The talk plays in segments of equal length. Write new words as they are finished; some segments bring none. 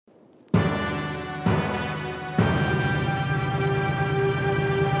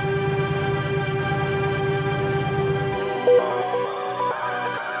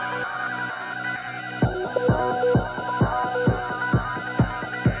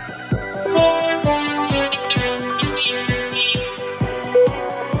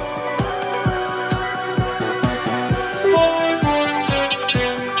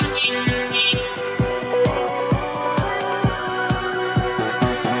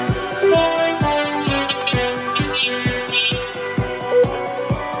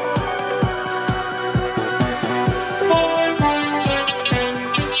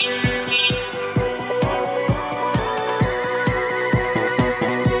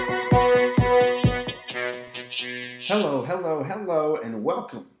Hello, hello, hello, and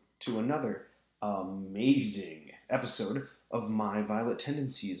welcome to another amazing episode of My Violet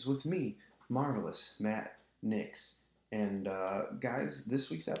Tendencies with me, Marvelous Matt Nix. And guys, this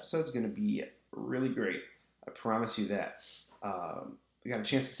week's episode is going to be really great. I promise you that. We got a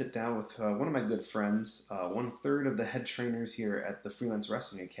chance to sit down with one of my good friends, 1/3 of the head trainers here at the Freelance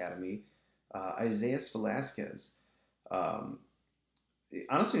Wrestling Academy, Isaias Velazquez.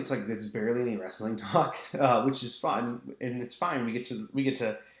 Honestly, it's like there's barely any wrestling talk, which is fun, and it's fine. We get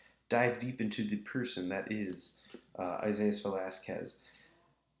to dive deep into the person that is Isaias Velazquez,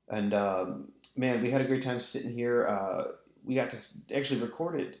 and man, we had a great time sitting here. We got to actually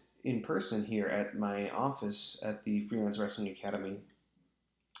record it in person here at my office at the Freelance Wrestling Academy.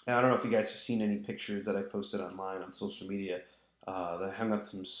 And I don't know if you guys have seen any pictures that I posted online on social media. That I hung up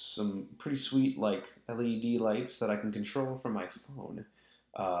some pretty sweet like LED lights that I can control from my phone.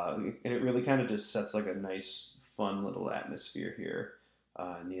 And it really kind of just sets like a nice, fun little atmosphere here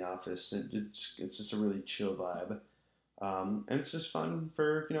in the office. It's just a really chill vibe, and it's just fun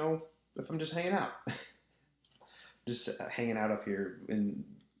for if I'm just hanging out, just hanging out up here and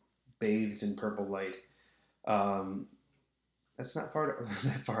bathed in purple light. That's not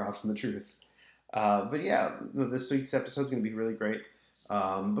that far off from the truth. But yeah, this week's episode is going to be really great.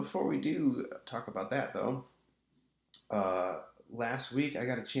 Before we do talk about that, though, last week I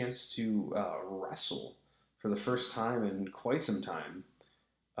got a chance to wrestle for the first time in quite some time.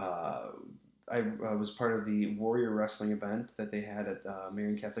 I was part of the Warrior Wrestling event that they had at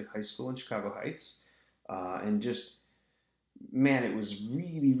Marian Catholic High School in Chicago Heights. And just, man, it was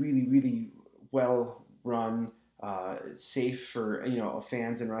really, really, really well run, safe for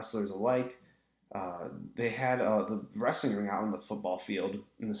fans and wrestlers alike. They had the wrestling ring out on the football field,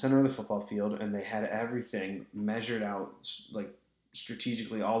 in the center of the football field, and they had everything measured out like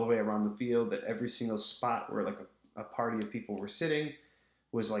strategically all the way around the field, that every single spot where like a party of people were sitting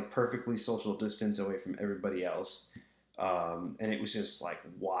was like perfectly social distance away from everybody else. And it was just like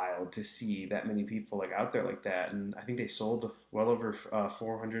wild to see that many people like out there like that. And I think they sold well over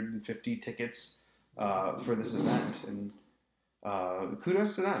 450 tickets for this event. And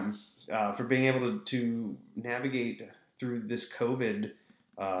kudos to them. For being able to navigate through this COVID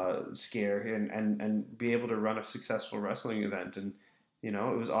scare and be able to run a successful wrestling event. And, it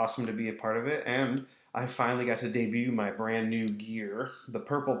was awesome to be a part of it. And I finally got to debut my brand new gear, the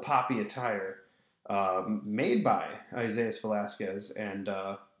purple poppy attire, made by Isaias Velazquez. And,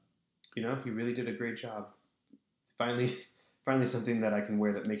 he really did a great job. Finally something that I can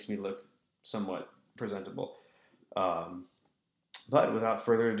wear that makes me look somewhat presentable. But without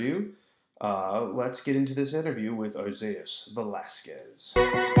further ado, let's get into this interview with Isaias Velazquez.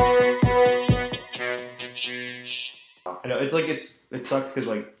 I know it sucks because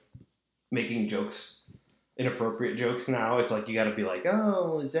like making jokes, inappropriate jokes now, it's like you got to be like,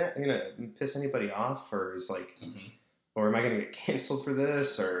 oh, is that gonna piss anybody off, or is like, or am I gonna get canceled for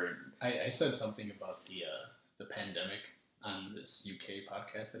this? Or I said something about the pandemic on this UK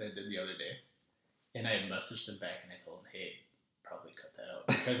podcast that I did the other day, and I messaged him back and I told him, hey, probably cut that out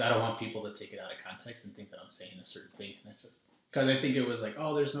because I don't want people to take it out of context and think that I'm saying a certain thing. And I said, because I think it was like,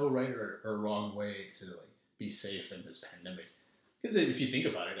 oh, there's no right or wrong way to like be safe in this pandemic. Because if you think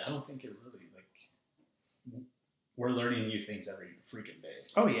about it, I don't think it really like we're learning new things every freaking day.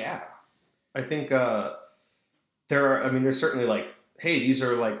 Oh yeah, I think there's certainly like, hey, these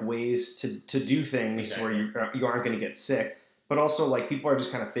are like ways to do things where you aren't going to get sick. But also like people are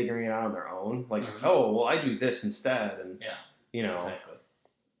just kind of figuring it out on their own. Like, oh, well, I do this instead, and exactly.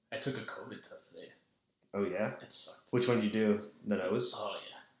 I took a COVID test today. Oh yeah? It sucked. Which one did you do? The nose? Oh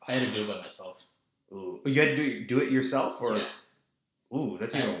yeah. I had to do it by myself. Ooh. You had to do it yourself, or? Yeah. Ooh,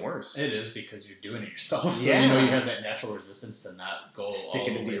 that's even worse. It is because you're doing it yourself. So yeah. You have that natural resistance to not go stick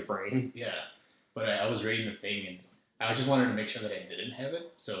it into your brain. Yeah. But I was reading the thing and I just wanted to make sure that I didn't have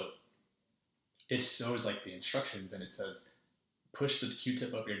it. So it shows like the instructions and it says push the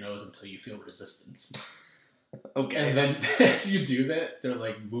Q-tip up your nose until you feel resistance. Okay. And then as you do that, they're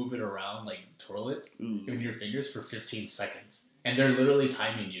like move it around, like twirl it in your fingers for 15 seconds. And they're literally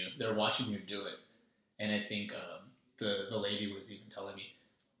timing you. They're watching you do it. And I think the lady was even telling me,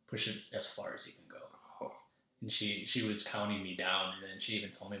 push it as far as you can go. Oh. And she was counting me down. And then she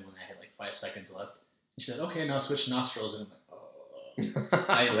even told me when I had like 5 seconds left. And she said, okay, now switch nostrils. And I'm like, oh.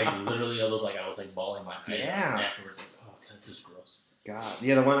 I looked like I was like bawling my eyes out afterwards. Like, oh, this is gross. God.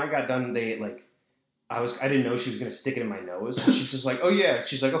 Yeah, the one I got done, they like, I didn't know she was gonna stick it in my nose. She's just like, oh yeah.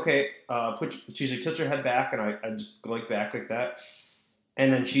 She's like, okay, she's like, tilt your head back, and I just go like back like that,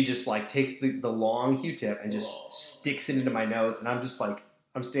 and then she just like takes the long Q-tip and just sticks it into my nose, and I'm just like,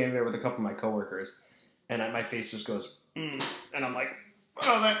 I'm standing there with a couple of my coworkers, and my face just goes, and I'm like,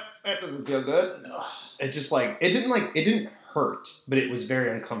 oh, that doesn't feel good. No. It just it didn't hurt, but it was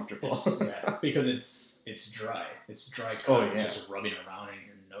very uncomfortable. Because it's dry. It's dry just rubbing around in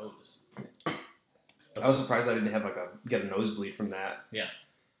your nose. I was surprised I didn't have get a nosebleed from that. Yeah.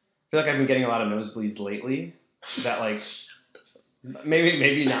 I feel like I've been getting a lot of nosebleeds lately. That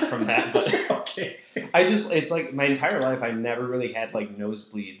maybe not from that, but okay. It's like my entire life I never really had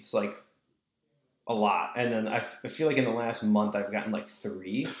nosebleeds a lot, and then I feel like in the last month I've gotten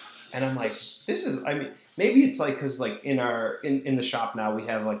 3, and I'm like, this is. I mean, maybe it's because in the shop now we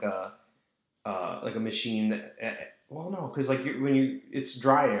have a machine that. Well, no, because it's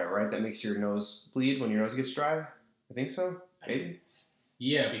dry air, right? That makes your nose bleed when your nose gets dry. I think so. Maybe.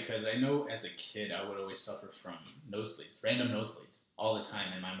 Yeah, because I know as a kid I would always suffer from nosebleeds, random nosebleeds, all the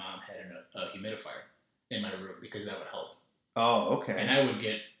time, and my mom had a humidifier in my room because that would help. Oh, okay. And I would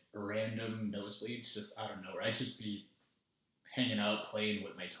get random nosebleeds just out of nowhere. I'd just be hanging out playing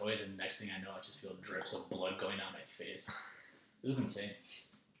with my toys, and next thing I know, I just feel drips of blood going down my face. It was insane.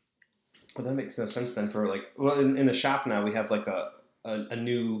 Well, that makes no sense then. For in the shop now we have a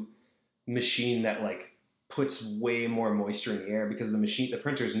new machine that puts way more moisture in the air because the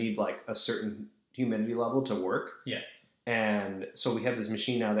printers need a certain humidity level to work. Yeah. And so we have this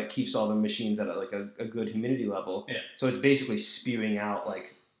machine now that keeps all the machines at a good humidity level. Yeah. So it's basically spewing out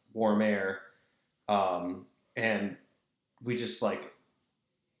warm air, and we just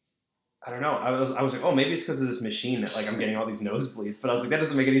I don't know. I was like, oh, maybe it's because of this machine that I'm getting all these nosebleeds. But I was like, that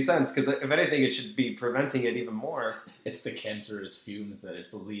doesn't make any sense because if anything, it should be preventing it even more. It's the cancerous fumes that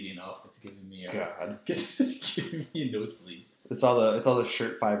it's leading off that's giving me giving me nosebleeds. It's all the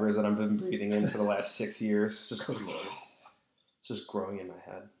shirt fibers that I've been breathing in for the last 6 years. It's just growing in my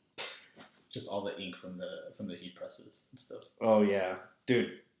head. Just all the ink from the heat presses and stuff. Oh yeah,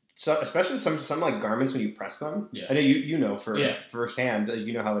 dude. So especially some garments when you press them. Yeah. I know you know firsthand.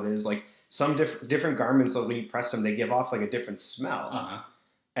 You know how it is. Some different garments, when you press them, they give off a different smell. Uh-huh.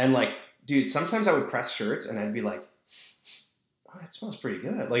 And dude, sometimes I would press shirts and I'd be like, oh, it smells pretty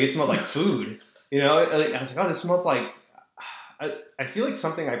good. It smelled like food. I was like, oh, this smells like. I feel like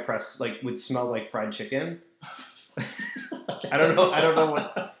something I pressed would smell like fried chicken. I don't know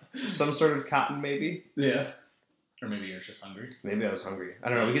what. Some sort of cotton, maybe. Yeah. Or maybe you're just hungry. Maybe I was hungry. I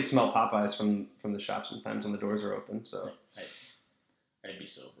don't know. We could smell Popeyes from the shop sometimes when the doors are open. So I'd be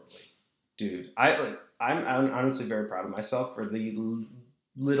so overweight. Dude, I'm honestly very proud of myself for the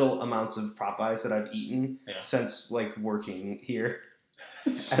little amounts of Popeyes that I've eaten since working here,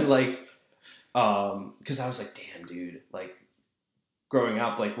 and because I was like, damn, dude, growing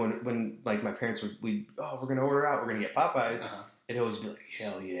up, when my parents we're gonna order out, we're gonna get Popeyes. Uh-huh. It'd always be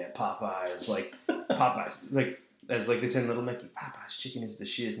hell yeah, Popeyes, Popeyes, as they say in Little Nicky, Popeyes chicken is the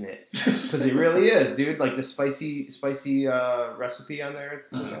shiznit, because it really is, dude. The spicy recipe on there.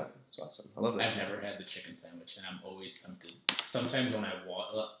 Uh-huh. Oh my God, it's awesome. I love that. I've never had the chicken sandwich, and I'm always tempted. Sometimes when I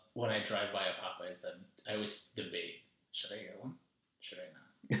drive by a Popeyes, I always debate: should I get one? Should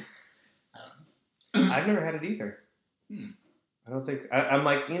I not? I don't know. I've never had it either. I don't think I'm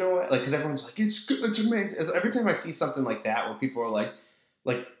you know what, because everyone's like, it's good, it's amazing. Every time I see something like that where people are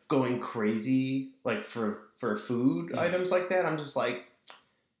going crazy for food items like that, I'm just like,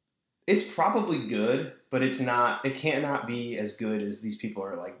 it's probably good, but it cannot be as good as these people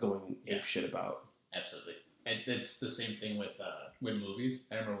are going ape shit about. Absolutely. And it's the same thing with movies.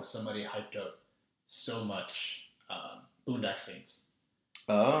 I remember when somebody hyped up so much Boondock Saints.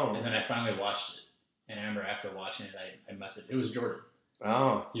 Oh. And then I finally watched it. And I remember after watching it, I messaged. It was Jordan.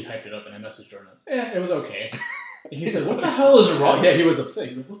 Oh. He hyped it up, and I messaged Jordan. It was okay. And he said, what the hell is wrong? Yeah, he was upset.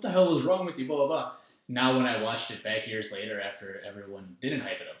 He was like, what the hell is wrong with you? Blah, blah, blah. Now when I watched it back years later after everyone didn't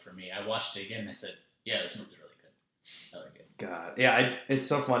hype it up for me, I watched it again, and I said, yeah, this movie's really good. I like it. God. Yeah, it's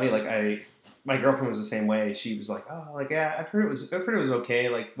so funny. My girlfriend was the same way. She was like, oh, yeah, I've heard it was okay,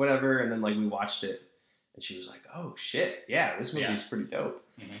 whatever. And then we watched it, and she was like, oh shit, yeah, this movie's pretty dope.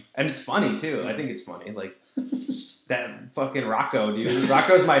 Mm-hmm. And it's funny too. I think it's funny. That fucking Rocco, dude.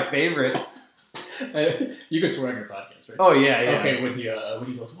 Rocco's my favorite. You can swear on your podcast, right? Oh yeah. Okay, when he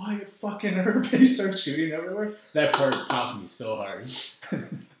goes, Wyatt fucking herb, and he starts shooting everywhere. That part popped me so hard.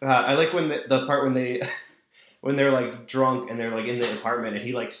 I like when the part when they're drunk and they're in the apartment and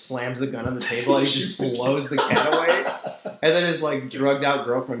he slams the gun on the table and he just blows the cat away. And then his drugged out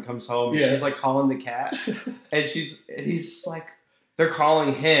girlfriend comes home and she's calling the cat, and he's they're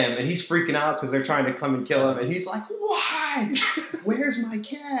calling him and he's freaking out because they're trying to come and kill him, and he's like, why? Where's my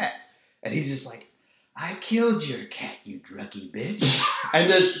cat? And he's just like, I killed your cat, you druggy bitch. And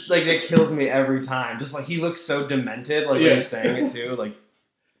that kills me every time. Just he looks so demented when he's saying it too.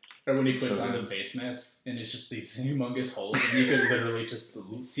 Or when he puts on the face mask and it's just these humongous holes and you can literally just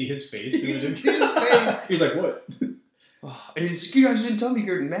see his face. You can see his face. He's like, what? Oh, you guys didn't tell me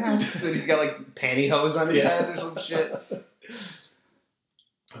you're in masks. And he's got like pantyhose on his head or some shit.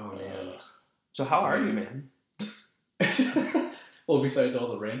 Oh man. So how are you, man? Well, besides all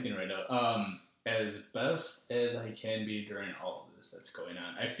the ranting right now, as best as I can be during all of this that's going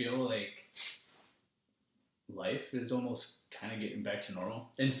on, I feel like life is almost kind of getting back to normal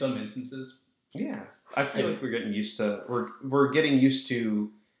in some instances. Yeah, I feel like we're getting used to we're getting used to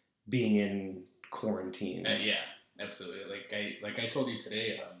being in quarantine. Yeah, absolutely. Like I told you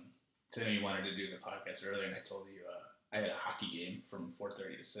today. I know you wanted to do the podcast earlier, and I told you I had a hockey game from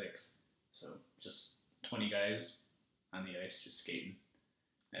 4:30 to 6, so just 20 guys on the ice just skating,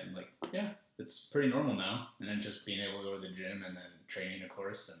 and like yeah, it's pretty normal now. And then just being able to go to the gym and then training, of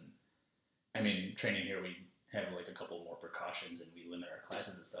course. And I mean, training here we have like a couple more precautions and we limit our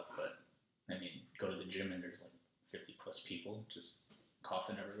classes and stuff, but I mean, go to the gym and there's like 50 plus people just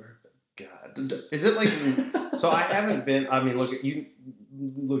coughing everywhere. But God, is it like? So I haven't been. I mean, look at you.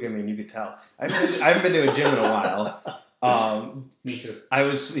 Look at me, and you could tell. I haven't been to a gym in a while. Me too. I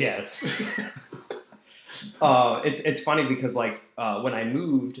was it's funny because like when I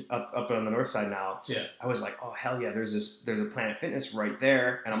moved up on the north side now, I was like, oh hell yeah, there's a Planet Fitness right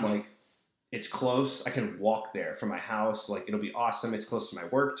there, and I'm like, it's close. I can walk there from my house. Like it'll be awesome. It's close to my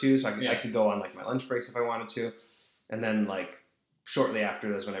work too, so I could go on like my lunch breaks if I wanted to. And then like shortly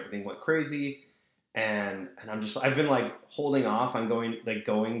after this, when everything went crazy, and I've been like holding off on going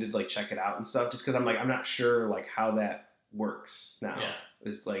to like check it out and stuff, just because I'm not sure like how that works now. Yeah.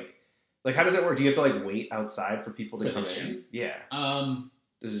 It's like how does it work? Do you have to like wait outside for people to come in? Yeah.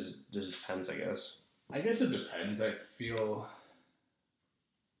 This depends, I guess. I guess it depends. I feel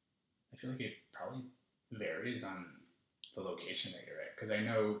like it probably varies on the location that you're at. Because I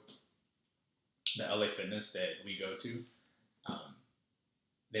know the LA Fitness that we go to,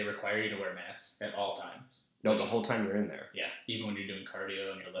 they require you to wear masks at all times. No, the whole time you're in there. Yeah, even when you're doing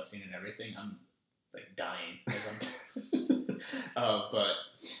cardio and you're lifting and everything, I'm like dying. But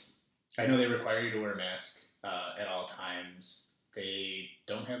I know they require you to wear a mask at all times. They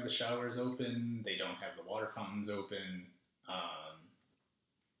don't have the showers open. They don't have the water fountains open.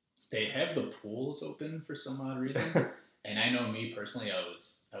 They have the pools open for some odd reason. And I know me personally, I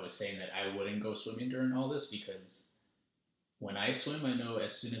was saying that I wouldn't go swimming during all this because when I swim, I know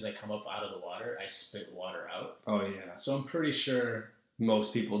as soon as I come up out of the water, I spit water out. Oh yeah. So I'm pretty sure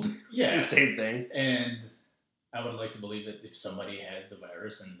most people do the same thing. And I would like to believe that if somebody has the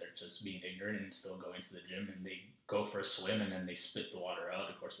virus and they're just being ignorant and still going to the gym and they go for a swim and then they spit the water out,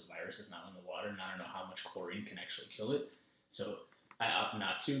 of course the virus is not in the water and I don't know how much chlorine can actually kill it. So I opt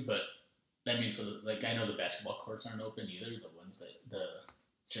not to, but I mean, I know the basketball courts aren't open either, the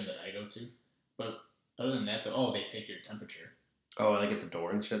gym that I go to. But other than that, they take your temperature. Oh, like at the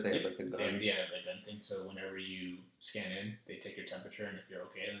door and shit? They have like the gun? The gun thing. So whenever you scan in, they take your temperature, and if you're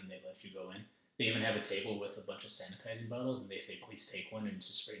okay, then they let you go in. They even have a table with a bunch of sanitizing bottles, and they say, please take one and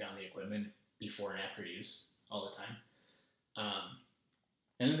just spray down the equipment before and after use all the time.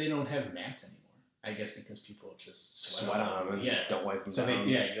 And then they don't have mats anymore. I guess because people just sweat on them and don't wipe them down.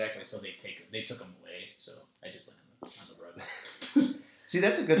 Exactly. So they took them away. So I just let them on the rug. See,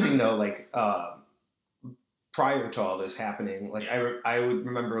 that's a good thing though. Like prior to all this happening, like I would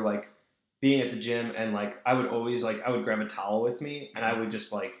remember like being at the gym and like I would always I would grab a towel with me and I would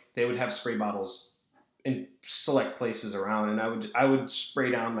just like they would have spray bottles in select places around and I would spray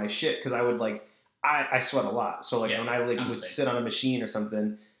down my shit because I would like I sweat a lot. So like when I would sit on a machine or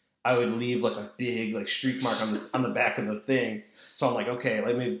something. I would leave like a big like streak mark on the back of the thing. So I'm like, okay,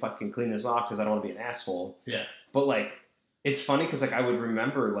 let me fucking clean this off because I don't want to be an asshole. Yeah. But like, it's funny because like I would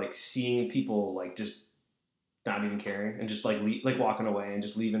remember like seeing people like just not even caring and just like walking away and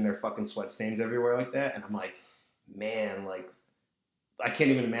just leaving their fucking sweat stains everywhere like that. And I'm like, man, like I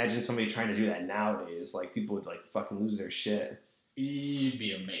can't even imagine somebody trying to do that nowadays. Like people would like fucking lose their shit. You'd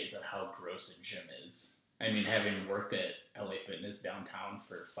be amazed at how gross a gym is. I mean, having worked at LA Fitness downtown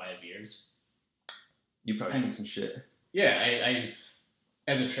for 5 years. You probably seen some shit. Yeah, I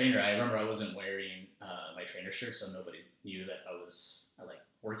as a trainer, I remember I wasn't wearing my trainer shirt, so nobody knew that I was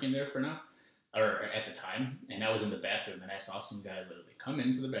working there for now, or at the time. And I was in the bathroom, and I saw some guy literally come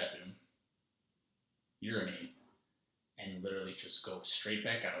into the bathroom, urinate, and literally just go straight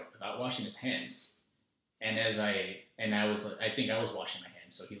back out without washing his hands. And I think I was washing my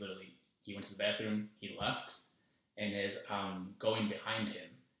hands, so he went to the bathroom, he left, and as going behind him,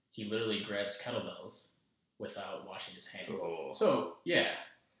 he literally grabs kettlebells without washing his hands. Oh. So, yeah.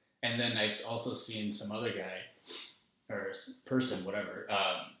 And then I've also seen some other guy, or person, whatever,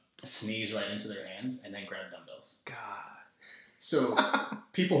 sneeze right into their hands and then grab dumbbells. God. So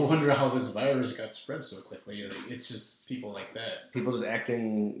people wonder how this virus got spread so quickly. It's just people like that. People just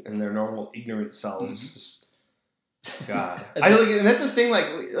acting in their normal ignorant selves. Mm-hmm. Just God. And that's the thing. Like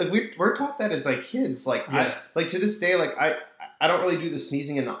we're taught that as like kids. Like I to this day. Like I don't really do the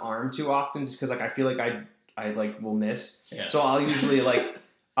sneezing in the arm too often, just because like I feel like I like will miss. Yeah. So I'll usually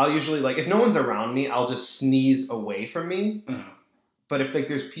like if no one's around me, I'll just sneeze away from me. Mm-hmm. But if like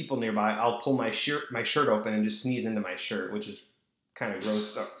there's people nearby, I'll pull my shirt open and just sneeze into my shirt, which is kind of gross.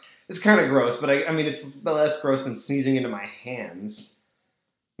 So it's kind of gross, but I mean it's less gross than sneezing into my hands.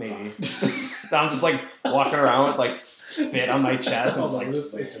 Maybe. I'm just like walking around with like spit on my chest. And like the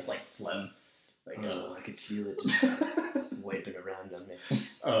place just like phlegm. Like I could feel it just wiping around on me.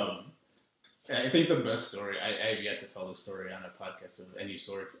 I think the best story, I have yet to tell the story on a podcast of any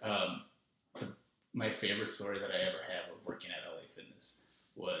sorts. My favorite story that I ever had of working at LA Fitness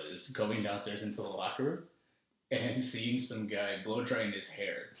was going downstairs into the locker room and seeing some guy blow drying his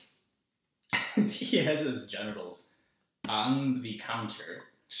hair. He has his genitals on the counter.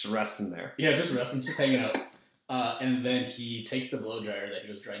 Just resting there. Yeah, just resting, just hanging out. And then he takes the blow dryer that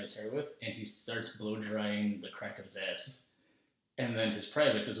he was drying his hair with, and he starts blow drying the crack of his ass. And then his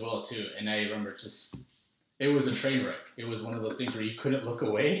privates as well, too. And I remember it was a train wreck. It was one of those things where you couldn't look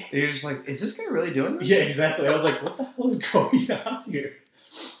away. You're just like, is this guy really doing this? Yeah, exactly. I was like, what the hell is going on here?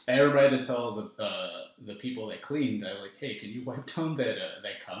 And I remember I had to tell the people that cleaned, I was like, hey, can you wipe down that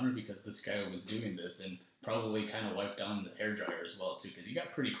counter, because this guy was doing this, and probably kind of wiped down the hairdryer as well, too, because he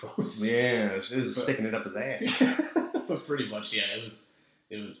got pretty close. Yeah, it was sticking it up his ass. But pretty much, yeah, it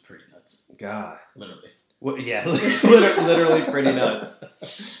was pretty nuts. God. Literally. Well, yeah, literally pretty nuts.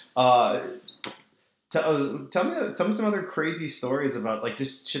 Tell me some other crazy stories about like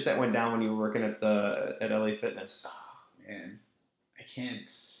just shit that went down when you were working at LA Fitness. Oh, man, I can't.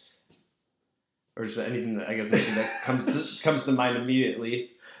 Or just anything that comes to mind immediately.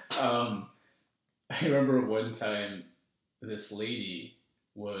 I remember one time this lady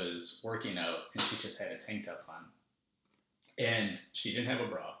was working out and she just had a tank top on, and she didn't have a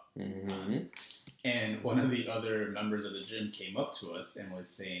bra. Mm-hmm. And one of the other members of the gym came up to us and was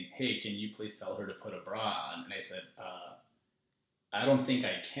saying, hey, can you please tell her to put a bra on? And I said, I don't think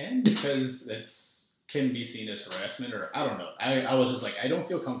I can, because it's can be seen as harassment, or I don't know. I was just like, I don't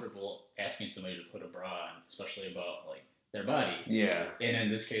feel comfortable asking somebody to put a bra on, especially about like their body. Yeah. And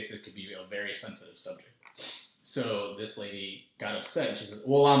in this case, it could be a very sensitive subject. So this lady got upset and she said,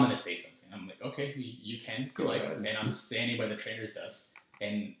 well, I'm going to say something. I'm like, okay, you can. Go ahead. And I'm standing by the trainer's desk,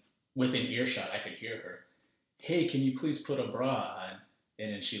 and within earshot, I could hear her. Hey, can you please put a bra on?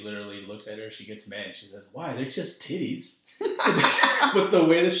 And then she literally looks at her, she gets mad, and she says, why? They're just titties. But the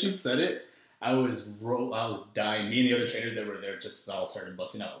way that she said it, I was dying. Me and the other trainers that were there just all started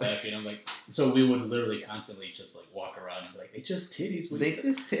busting out laughing. I'm like, so we would literally constantly just like walk around and be like, they just titties. They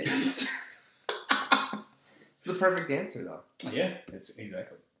just titties. It's the perfect answer, though. Yeah, it's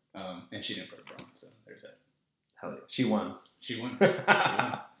exactly. And she didn't put a bra on, so there's that. Hell yeah. She won. She won.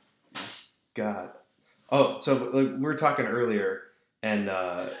 God. Oh, so like, we were talking earlier, and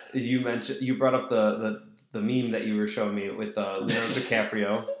you brought up the meme that you were showing me with Leonardo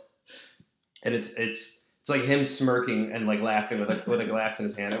DiCaprio, and it's like him smirking and like laughing with a glass in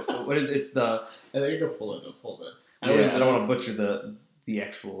his hand. What is it? I think you can pull it. I don't want to butcher the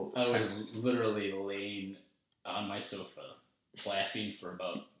actual. I was literally laying on my sofa, laughing for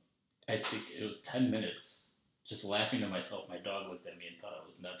about, I think it was 10 minutes, just laughing to myself. My dog looked at me and thought I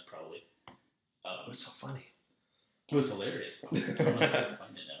was nuts, probably. It was so funny. It was hilarious. I don't know how to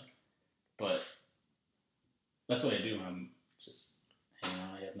find it now. But that's what I do when I'm just hanging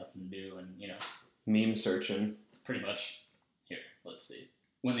out. I have nothing to do, and, Meme searching. Pretty much. Here, let's see.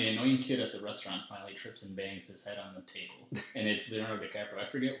 When the annoying kid at the restaurant finally trips and bangs his head on the table. And it's Leonardo DiCaprio. I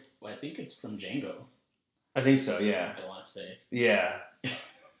forget. I think it's from Django. I think so, yeah. I want to say. Yeah.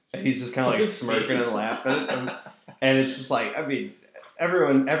 And he's just kind of like smirking and laughing. And it's just like, I mean,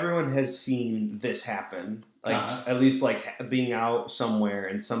 everyone has seen this happen. Like, at least like being out somewhere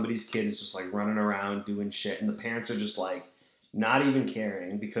and somebody's kid is just like running around doing shit. And the parents are just like not even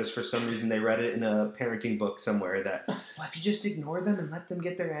caring, because for some reason they read it in a parenting book somewhere that, well, if you just ignore them and let them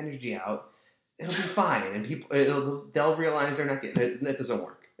get their energy out, it'll be fine. And they'll realize they're not getting it. That doesn't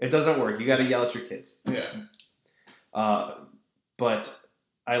work. It doesn't work. You got to yell at your kids. Yeah. But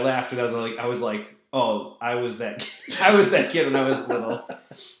I laughed and I was like, oh, I was that kid when I was little.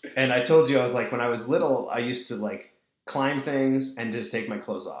 And I told you, I was like, when I was little, I used to like climb things and just take my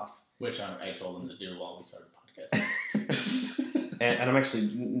clothes off. Which I told them to do while we started podcasting. and I'm actually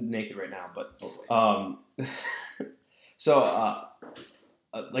naked right now, but so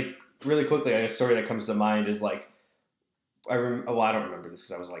like really quickly, a story that comes to mind is like I don't remember this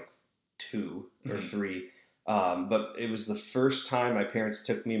because I was like 2 or 3, but it was the first time my parents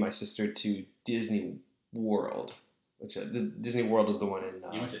took me and my sister to Disney World, which the Disney World is the one in.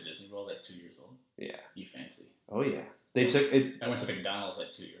 You went to Disney World at 2 years old. Yeah. You fancy. Oh yeah. They took it. I went to McDonald's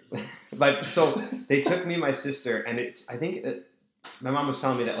at 2 years old. So they took me and my sister, and I think my mom was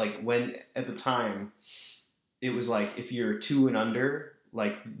telling me that like when at the time, it was like if you're 2 and under,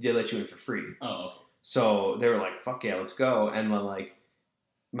 like they let you in for free. Oh, okay. So they were like, "Fuck yeah, let's go!" And then like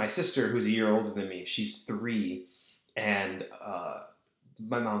my sister, who's a year older than me, she's 3, and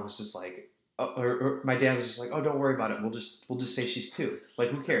my mom was just like, or my dad was just like, "Oh, don't worry about it. We'll just say she's 2.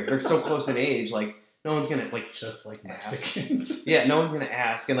 Like, who cares? They're so close in age. Like, no one's gonna like just like Mexicans. Yeah, no one's gonna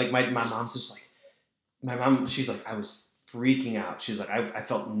ask." And like my mom's just like, she's like, I was freaking out. She's like, I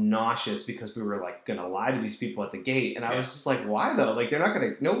felt nauseous because we were like gonna lie to these people at the gate, and I was just like, why though? Like, they're not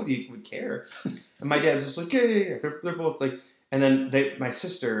gonna. Nobody would care. And my dad's just like, yeah. They're both like, and then my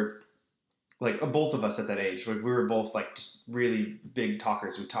sister, like both of us at that age, we were both like just really big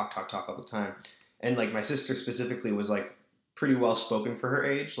talkers. We talk all the time, and like my sister specifically was like pretty well spoken for her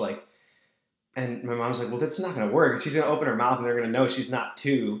age, like. And my mom's like, well, that's not going to work. She's going to open her mouth and they're going to know she's not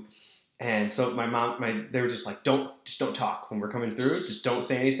 2. And so they were just like, don't talk when we're coming through. Just don't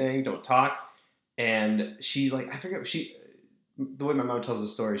say anything. Don't talk. And she's like, I forget, the way my mom tells the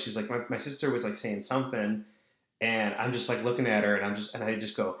story, she's like, my sister was like saying something, and I'm just like looking at her, and I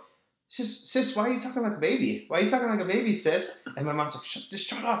just go, sis, why are you talking like a baby? Why are you talking like a baby, sis? And my mom's like, just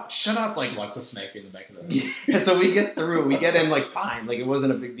shut up. Like, she wants to smack you in the back of the head. Yeah, so we get in like fine. Like, it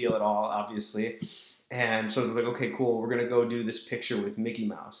wasn't a big deal at all, obviously. And so they're like, okay, cool. We're going to go do this picture with Mickey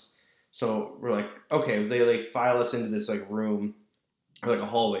Mouse. So we're like, okay, they like file us into this like room or like a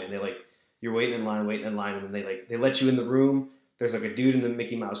hallway, and they like, you're waiting in line, and then they let you in the room. There's like a dude in the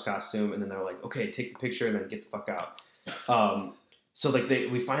Mickey Mouse costume, and then they're like, okay, take the picture and then get the fuck out. So like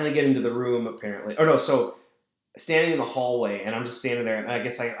we finally get into the room apparently. Oh no, so standing in the hallway, and I'm just standing there, and I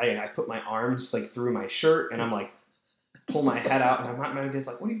guess I put my arms like through my shirt, and I'm like pull my head out, and my dad's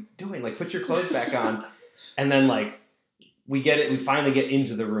like, what are you doing? Like, put your clothes back on. And then like we finally get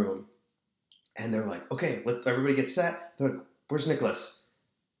into the room, and they're like, okay, let everybody get set. They're like, where's Nicholas?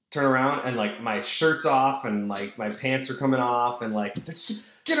 Turn around, and like my shirt's off, and like my pants are coming off, and like,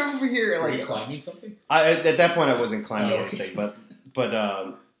 just get over here. Like, were you climbing something? At that point I wasn't climbing anything, but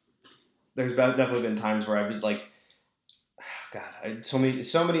there's definitely been times where I've been like, God, I had so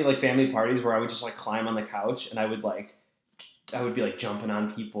many like family parties where I would just like climb on the couch, and I would be like jumping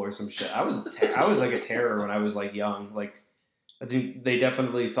on people or some shit. I was like a terror when I was like young. Like, I think they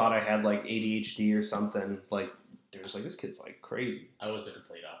definitely thought I had like ADHD or something. Like, they're just like, this kid's like crazy. I was the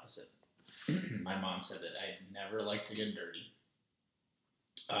complete opposite. My mom said that I never liked to get dirty.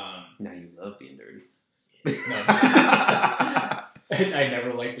 Now you love being dirty. No. I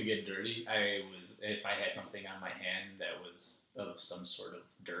never liked to get dirty. If I had something on my hand that was of some sort of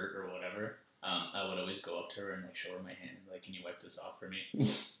dirt or whatever, I would always go up to her and like show her my hand, like, can you wipe this off for me?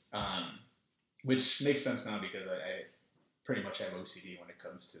 Which makes sense now because I pretty much have OCD when it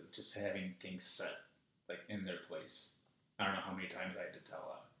comes to just having things set like in their place. I don't know how many times I had to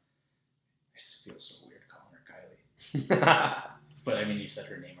tell. I just feel so weird calling her Kylie. But I mean, you said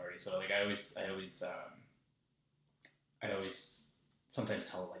her name already, so like I always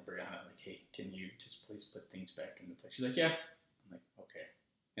sometimes tell like Brianna, like, hey, can you just please put things back into place? She's like, yeah. I'm like, okay.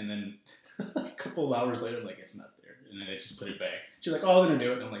 And then a couple of hours later, I'm like, it's not there, and then I just put it back. She's like, oh, I'm gonna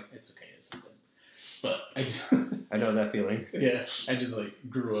do it. And I'm like, it's okay, it's not there. But I know that feeling. Yeah, I just like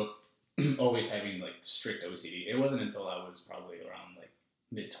grew up always having like strict OCD. It wasn't until I was probably around like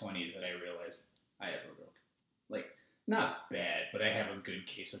mid-20s that I realized I have a real, like, not bad, but I have a good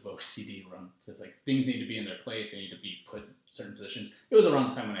case of OCD run. So it's like things need to be in their place. They need to be put in certain positions. It was around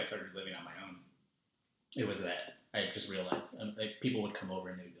the time when I started living on my own. It was that I just realized like people would come over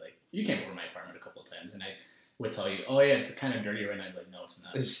and they'd be like, you came over to my apartment a couple of times, and I would tell you, oh yeah, it's kind of dirty right now. I'd be like, no, it's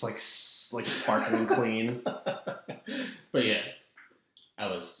not. It's just like sparkling clean. But yeah,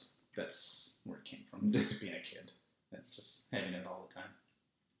 that's where it came from. Just being a kid and just having it all the time.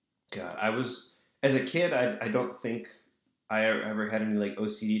 God, as a kid, I don't think I ever had any like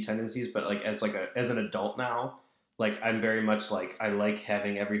OCD tendencies, but like as an adult now, like I'm very much like I like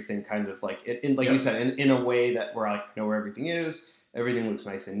having everything kind of like in like you said in a way that where I like know where everything is, everything looks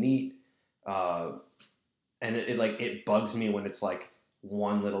nice and neat, and it bugs me when it's like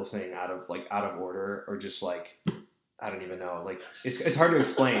one little thing out of order, or just like I don't even know, like it's hard to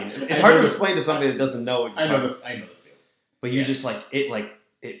explain. It's hard to explain to somebody that doesn't know what you're I know the feeling. But you just like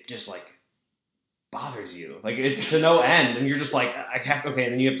it just like bothers you, like it's to no end, and you're just like, I have okay,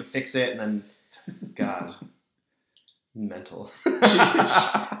 and then you have to fix it, and then God, mental.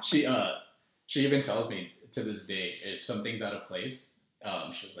 She even tells me to this day if something's out of place.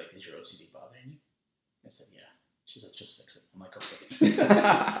 She was like, "Is your OCD bothering you?" I said, "Yeah." She's like, "Just fix it." I'm like, "Okay."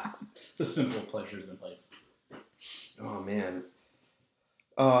 It's the simple pleasures in life. Oh man,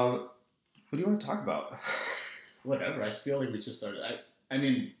 what do you want to talk about? Whatever. I feel like we just started. I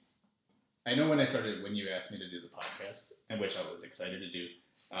mean, I know when you asked me to do the podcast, and which I was excited to do,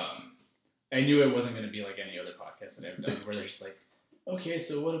 I knew it wasn't going to be like any other podcast that I've done, where they're just like, okay,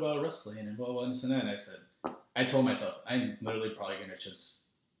 so what about wrestling and blah, blah, and this and that. And I told myself, I'm literally probably going to just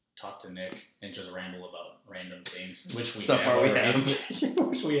talk to Nick and just ramble about random things, which we have.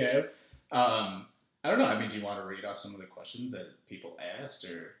 Which we have. I don't know. I mean, do you want to read off some of the questions that people asked,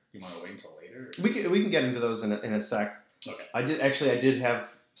 or do you want to wait until later? We can get into those in a sec. Okay. I did have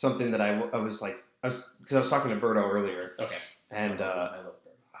something that I was because I was talking to Berto earlier. Okay. And I love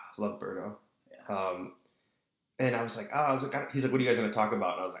Berto. Love Berto. Yeah. And I was like, he's like, what are you guys going to talk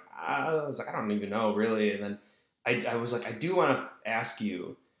about? And I was like, I don't even know really. And then I was like, I do want to ask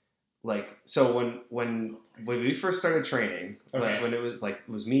you, like, so when we first started training, okay. like, when it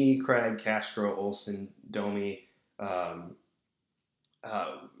was me, Craig, Castro, Olson, Domi,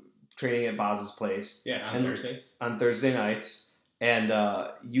 training at Boz's place. Yeah, on Thursdays. On Thursday nights, and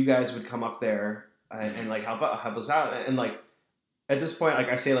you guys would come up there and like help us out, and like at this point, like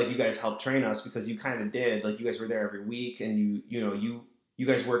I say, like you guys helped train us because you kind of did, like you guys were there every week, and you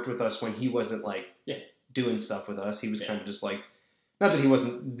guys worked with us when he wasn't like doing stuff with us. He was kind of just like, not that he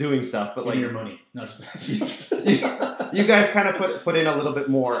wasn't doing stuff, but give like your money. No. you guys kind of put in a little bit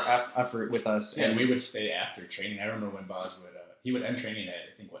more effort with us. Yeah, and we would stay after training. I remember when Boz he would end training at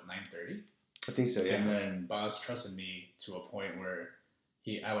I think 9:30. I think so, yeah. And then Boz trusted me to a point where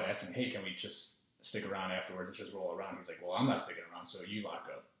I would ask him, hey, can we just stick around afterwards and just roll around? He's like, well, I'm not sticking around, so you lock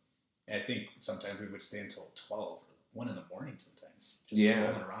up. And I think sometimes we would stay until 12 or 1 in the morning sometimes. Just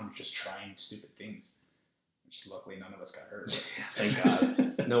rolling around, just trying stupid things. Which luckily none of us got hurt. Thank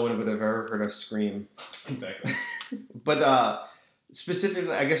God. No one would have ever heard us scream. Exactly. But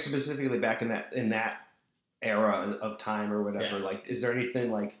specifically back in that era of time or whatever, like, is there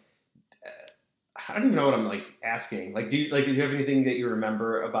anything like, I don't even know what I'm like asking. Like, do you have anything that you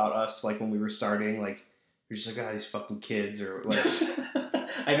remember about us, like when we were starting? Like, you're just like, these fucking kids, or like.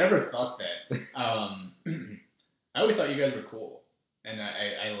 I never thought that. I always thought you guys were cool, and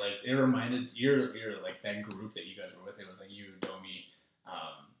I like it. Reminded you're like that group that you guys were with. It was like you, Domi,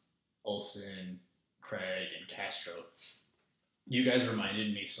 Olson, Craig, and Castro. You guys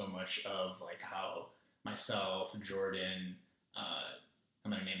reminded me so much of like how myself, Jordan. I'm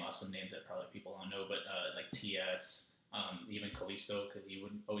going to name off some names that probably people don't know, but like TS, even Kalisto, because he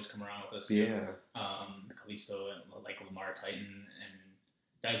would always come around with us. Yeah. Kalisto and like Lamar Titan and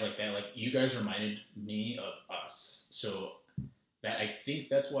guys like that. Like, you guys reminded me of us. So that I think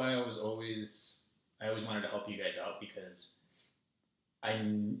that's why I always wanted to help you guys out, because I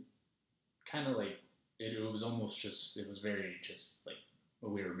kind of like, it was almost just, it was very just like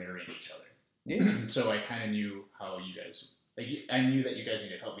we were mirroring each other. Yeah. So I kind of knew how you guys... Like, I knew that you guys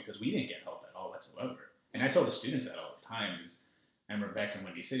needed help because we didn't get help at all whatsoever. And I tell the students that all the time. I remember back in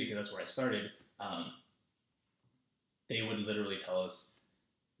Windy City, because that's where I started, they would literally tell us,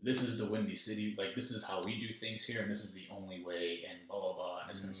 this is the Windy City, like, this is how we do things here, and this is the only way, and blah, blah, blah, and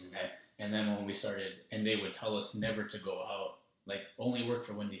this and that. And then when we started, and they would tell us never to go out, like, only work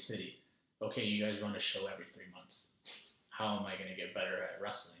for Windy City. Okay, you guys run a show every 3 months. How am I going to get better at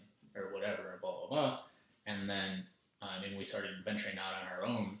wrestling, or whatever, blah, blah, blah. And then... and we started venturing out on our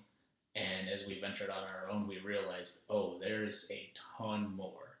own, and as we ventured out on our own, we realized, oh, there's a ton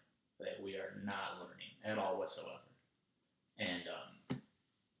more that we are not learning at all whatsoever. And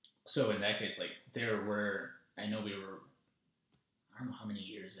so in that case, like, I don't know how many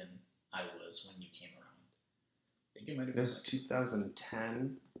years in I was when you came around. I think it might have been... This is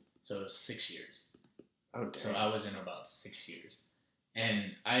 2010. So 6 years. Oh, damn. So I was in about 6 years.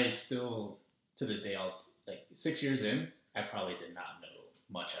 And I still, to this day, like 6 years in, I probably did not know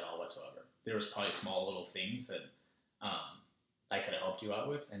much at all whatsoever. There was probably small little things that I could have helped you out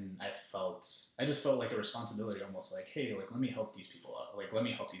with, and I just felt like a responsibility, almost like, hey, like, let me help these people out. Like, let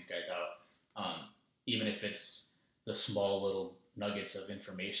me help these guys out. Even if it's the small little nuggets of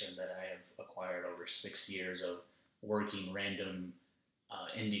information that I have acquired over 6 years of working random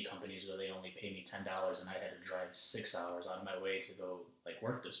indie companies where they only pay me $10 and I had to drive 6 hours out of my way to go like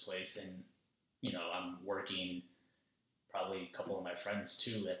work this place. And I'm working probably a couple of my friends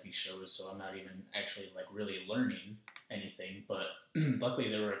too at these shows, so I'm not even actually like really learning anything. But luckily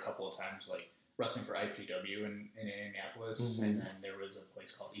there were a couple of times like wrestling for IPW in Indianapolis, and then there was a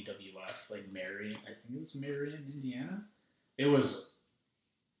place called EWF, like Marion. I think it was Marion, Indiana. It was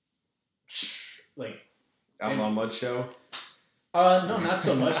like Outlaw Mud Show. No, not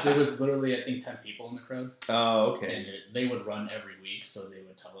so much. There was literally, I think, 10 people in the crowd. Oh, okay. And they would run every week, so they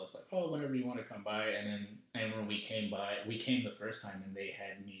would tell us, like, oh, whenever you want to come by. And then I remember we came the first time, and they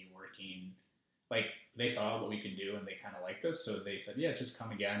had me working, like, they saw what we could do, and they kind of liked us, so they said, yeah, just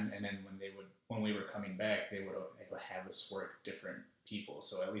come again. And then when we were coming back, they would have us work different people.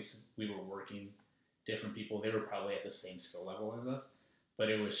 So at least we were working different people. They were probably at the same skill level as us, but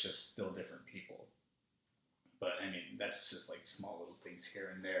it was just still different people. But I mean, that's just like small little things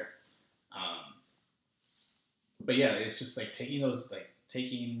here and there. But yeah, it's just like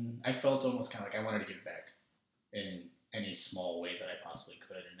I felt almost kind of like I wanted to give back in any small way that I possibly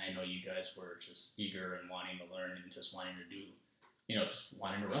could. And I know you guys were just eager and wanting to learn and just wanting to do, just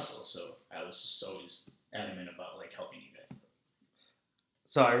wanting to wrestle. So I was just always adamant about like helping you guys.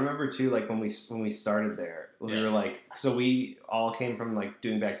 So I remember too, like when we started there, we were like, so we all came from like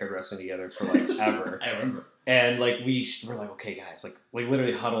doing backyard wrestling together for like ever. I remember. And like we were like, okay, guys, like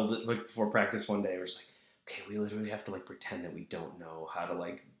literally huddled like before practice one day. We're just like, okay, we literally have to like pretend that we don't know how to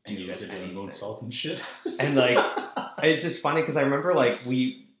like do. And you guys are doing moonsault and shit. And like, it's just funny because I remember like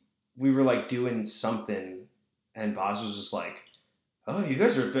we were like doing something, and Boz was just like, oh, you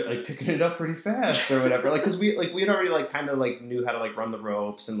guys are like picking it up pretty fast or whatever. Like, cause we had already like kind of like knew how to like run the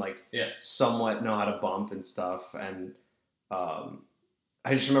ropes and like somewhat know how to bump and stuff. And I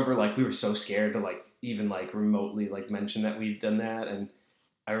just remember like we were so scared to like even like remotely like mention that we'd done that. And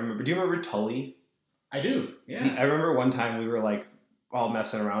I remember, do you remember Tully? I do. Yeah. I remember one time we were like all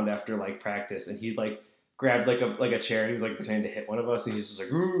messing around after like practice, and he like grabbed like a chair and he was like pretending to hit one of us, and he's just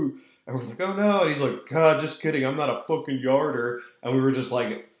like, ooh. And we're like, oh no. And he's like, God, just kidding. I'm not a fucking yarder. And we were just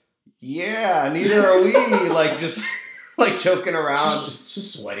like, yeah, neither are we. Like, just like joking around.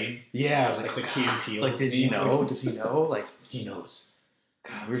 Just sweating. Yeah. I was like the key and peel. Like, does he know? Does he know? Like, he knows.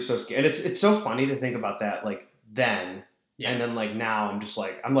 God, we were so scared. And it's so funny to think about that, like, then. Yeah. And then, like, now I'm just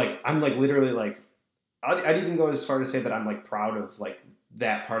like, I'm literally like, I'd even go as far to say that I'm like proud of like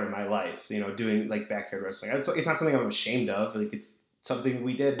that part of my life, doing like backyard wrestling. It's not something I'm ashamed of. Like, it's something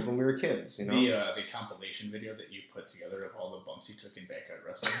we did when we were kids, The compilation video that you put together of all the bumps you took in backyard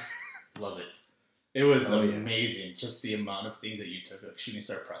wrestling, love it. It was amazing. Yeah. Just the amount of things that you took, like shooting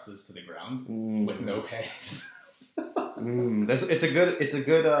star presses to the ground with no pads. It's a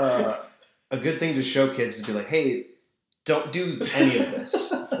good thing to show kids, to be like, hey, don't do any of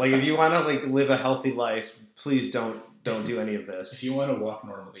this. Like, if you want to like live a healthy life, please don't do any of this. If you want to walk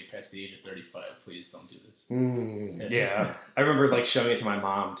normally past the age of 35, please don't do this. Yeah. I remember like showing it to my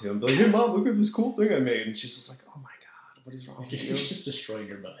mom too. And be like, hey mom, look at this cool thing I made. And she's just like, oh my God, what is wrong with you? You're just destroying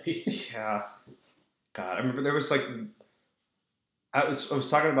your body. Yeah. God, I remember there was like, I was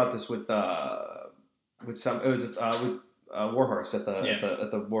talking about this with Warhorse at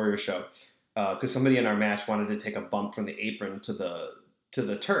the Warrior show. Because somebody in our match wanted to take a bump from the apron to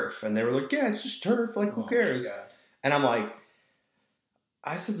the turf. And they were like, yeah, it's just turf. Like, who cares? And I'm like,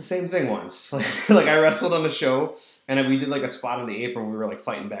 I said the same thing once. Like I wrestled on the show, and we did like a spot on the apron. We were like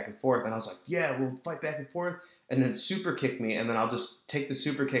fighting back and forth, and I was like, "Yeah, we'll fight back and forth." And then super kick me, and then I'll just take the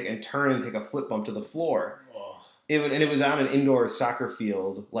super kick and turn and take a flip bump to the floor. It was on an indoor soccer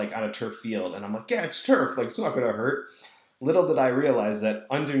field, like on a turf field, and I'm like, "Yeah, it's turf. Like it's not gonna hurt." Little did I realize that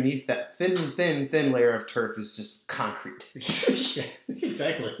underneath that thin layer of turf is just concrete. Yeah,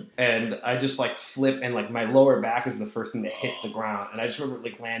 exactly. And I just like flip, and like my lower back is the first thing that hits the ground. And I just remember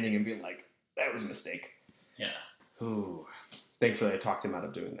like landing and being like, that was a mistake. Yeah. Ooh. Thankfully I talked him out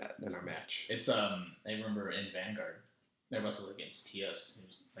of doing that in our match. It's I remember in Vanguard, I wrestled against TS.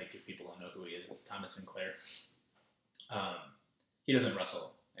 Like, if people don't know who he is, it's Thomas Sinclair. He doesn't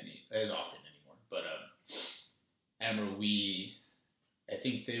wrestle as often anymore, but I remember I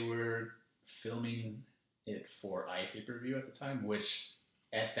think they were filming it for iPay-per-view at the time, which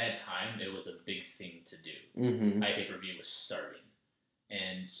at that time it was a big thing to do. Mm-hmm. iPay-per-view was starting,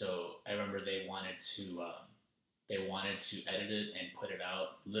 and so I remember they wanted to edit it and put it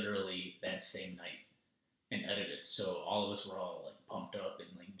out literally that same night and edit it. So all of us were all like pumped up and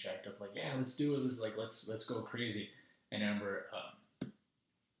like jacked up, like, yeah, let's do it. Let's go crazy. And I remember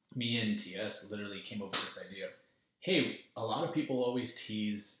me and TS literally came up with this idea. Hey, a lot of people always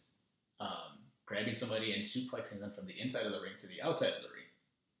tease grabbing somebody and suplexing them from the inside of the ring to the outside of the ring.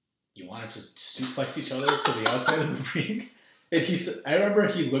 You want to just suplex each other to the outside of the ring? And I remember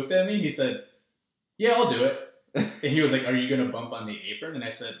he looked at me and he said, yeah, I'll do it. And he was like, are you going to bump on the apron? And I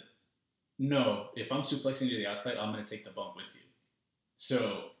said, no, if I'm suplexing you to the outside, I'm going to take the bump with you.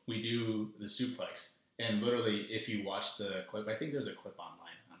 So we do the suplex, and literally, if you watch the clip, I think there's a clip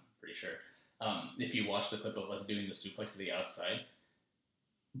online. I'm pretty sure. If you watch the clip of us doing the suplex to the outside,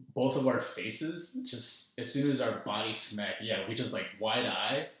 both of our faces, just as soon as our body smack, we just like wide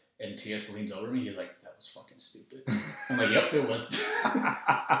eye, and TS leans over me. He's like, "That was fucking stupid." I'm like, "Yep, it was."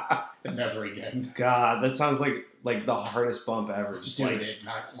 Never again. God, that sounds like the hardest bump ever. Just Dude, it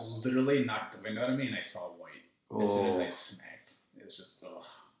literally knocked the wind out of me, and I saw white as soon as I smacked. It was just, ugh.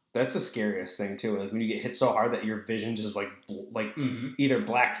 That's the scariest thing too. Like when you get hit so hard that your vision just either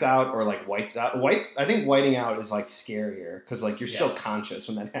blacks out or like whites out. I think whiting out is like scarier because like you're still conscious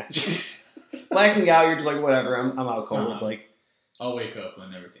when that happens. Blacking out, you're just like whatever. I'm out cold. Like I'll wake up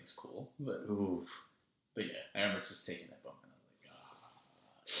when everything's cool. But yeah, I remember just taking that bump and I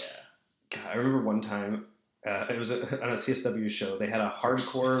was like, yeah. God, I remember one time it was on a CSW show. They had a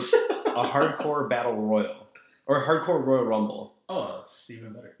hardcore battle royal or a hardcore Royal Rumble. Oh, it's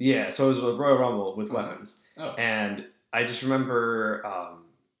even better. Yeah, so it was a Royal Rumble with weapons. Oh. And I just remember,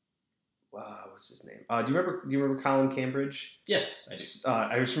 what's his name? Do you remember Colin Cambridge? Yes, I do.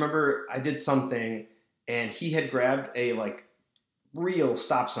 I just remember I did something, and he had grabbed a real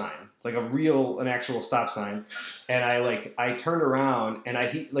stop sign, an actual stop sign, and I turned around, and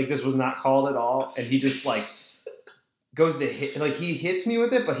this was not called at all, and he just goes to hit, he hits me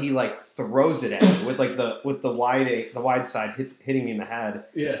with it, but he throws it at me with the wide side hitting me in the head.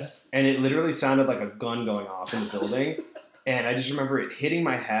 Yeah. And it literally sounded like a gun going off in the building. And I just remember it hitting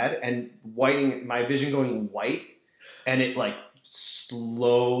my head and my vision going white, and it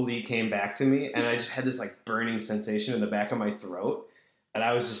slowly came back to me, and I just had this burning sensation in the back of my throat. And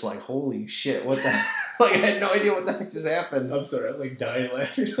I was just like, holy shit, what the I had no idea what the heck just happened. I'm sorry, I'm dying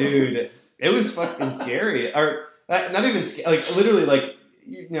laughing. Dude, it was fucking scary. Or not even scary, literally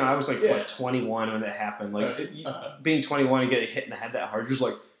I was 21 when that happened. Being 21 and getting hit in the head that hard, you're just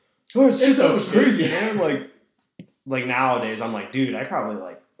like, oh shit, that was crazy, man. Like nowadays, I'm like, dude, I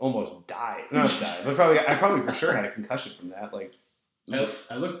probably almost died. Not died, but I probably for sure had a concussion from that.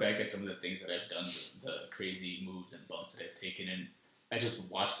 I look back at some of the things that I've done, the crazy moves and bumps that I've taken, and I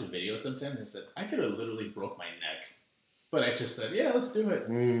just watch the video sometimes and said, I could have literally broke my neck. But I just said, yeah, let's do it.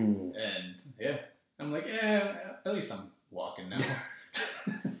 And yeah, I'm like, yeah, at least I'm walking now.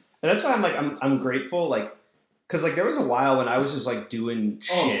 And that's why I'm grateful, because there was a while when I was just doing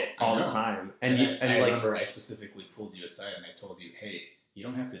shit all the time. And I remember I specifically pulled you aside and I told you, hey, you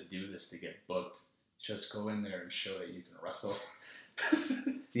don't have to do this to get booked. Just go in there and show that you can wrestle.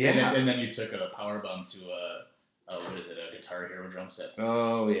 Yeah. And then you took a power bomb to a Guitar Hero drum set.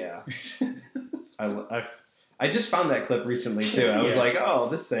 Oh yeah. I just found that clip recently too. I was like, oh,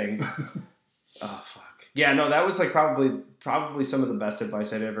 this thing. Oh fuck. Yeah, no, that was probably some of the best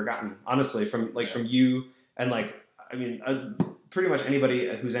advice I've ever gotten. Honestly, from you and pretty much anybody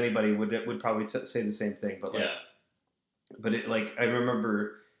who's anybody would probably say the same thing. But but it I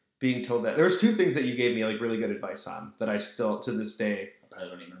remember being told that there was two things that you gave me really good advice on that I still to this day. I probably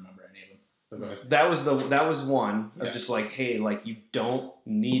don't even remember any of them. That was one of just hey, you don't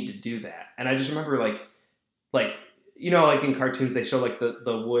need to do that. And I just remember in cartoons they show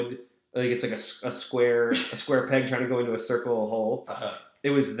the wood, it's a square peg trying to go into a circle hole.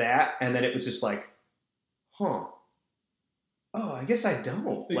 It was that, and then it was just oh, I guess I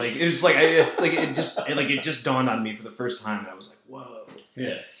don't. It was it just dawned on me for the first time, and I was like, whoa.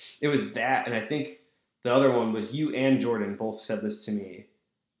 Yeah. It was that, and I think the other one was you and Jordan both said this to me.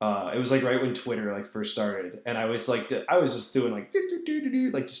 It was right when Twitter first started, and I was just doing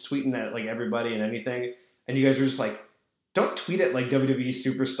just tweeting at everybody and anything, and you guys were just don't tweet at WWE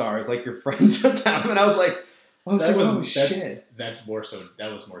superstars you're friends with them, and I was like, oh, shit. That was more so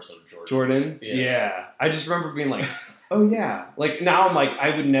Jordan. Jordan? Yeah. I just remember being oh yeah. Now I'm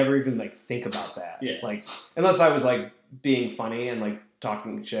I would never even think about that. Yeah. Unless I was being funny and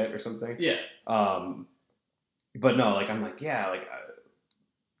talking shit or something. Yeah. But no, I'm yeah,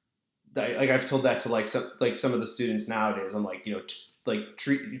 I've told that to some of the students nowadays. I'm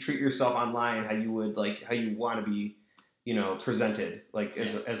treat yourself online how you would how you want to be, presented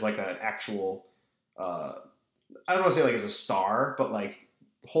as an actual I don't want to say as a star, but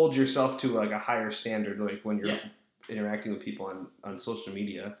hold yourself to a higher standard when you're interacting with people on social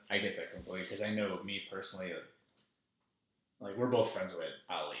media. I get that completely because I know me personally, we're both friends with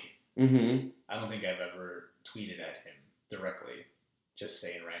Ali. Mm-hmm. I don't think I've ever tweeted at him directly, just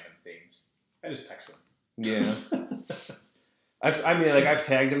saying random things. I just text him. Yeah. I've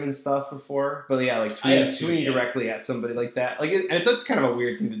tagged him and stuff before, but yeah, tweeting directly at somebody like that, and it's kind of a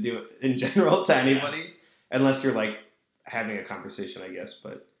weird thing to do in general to anybody, unless you're having a conversation, I guess.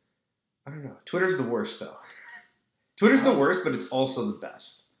 But I don't know. Twitter's the worst though. Twitter's the worst, but it's also the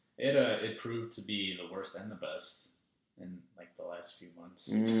best. It proved to be the worst and the best in like the last few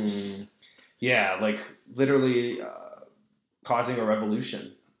months. Yeah, like literally causing a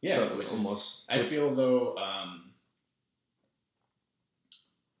revolution. Yeah, so which almost. Is, I feel though. I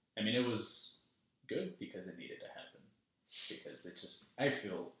mean, it was good because it needed to happen. Because it just, I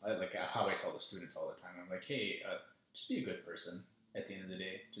feel like how I tell the students all the time. I'm like, hey, just be a good person. At the end of the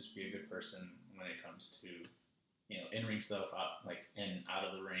day, just be a good person when it comes to, in-ring stuff, like in out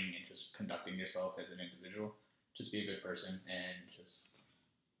of the ring, and just conducting yourself as an individual. Just be a good person and just,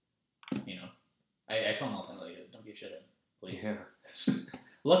 I tell them all the time, like, don't get shit in, please. Yeah.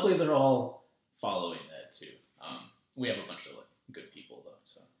 Luckily, they're all following that too. We have a bunch of good people though,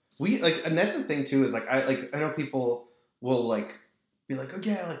 so. And that's the thing too, is I know people will be like, oh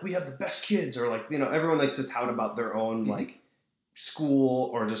yeah, we have the best kids, or everyone likes to tout about their own school,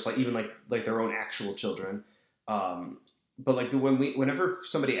 or just even their own actual children. But whenever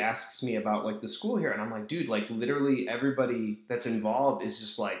somebody asks me about the school here, and I'm like, dude, literally everybody that's involved is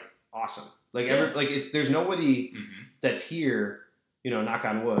just awesome. There's nobody that's here, knock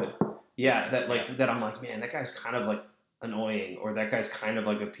on wood. Yeah, that I'm like, man, that guy's kind of annoying, or that guy's kind of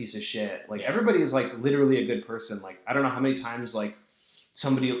a piece of shit. Everybody is literally a good person. I don't know how many times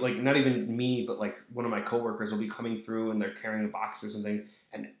somebody not even me, but one of my coworkers will be coming through and they're carrying a box or something,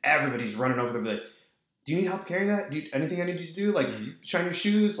 and everybody's running over there, like, do you need help carrying that? Anything I need you to do? Shine your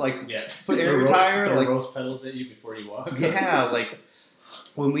shoes? Put air in your tire? Throw rose petals at you before you walk. Yeah,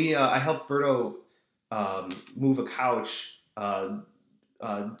 when we I helped Berto move a couch.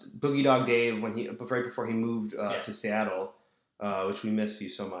 Boogie Dog Dave, right before he moved to Seattle, which we miss you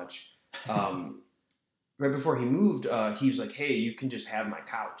so much. Right before he moved, he was like, "Hey, you can just have my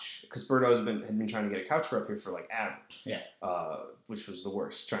couch," because Berto had been trying to get a couch for up here for ever. Yeah. Which was the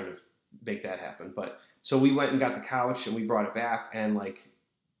worst, trying to make that happen. But so we went and got the couch and we brought it back, and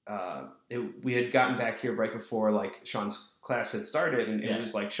we had gotten back here right before Sean's class had started, and it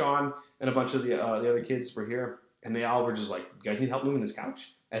was Sean and a bunch of the other kids were here. And they all were just like, "You guys need help moving this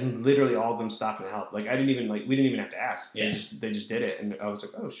couch?" And literally all of them stopped and helped. We didn't even have to ask. Yeah. They just did it. And I was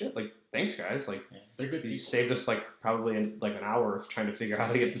like, "Oh shit, thanks guys." They're good people. Saved us probably an hour of trying to figure out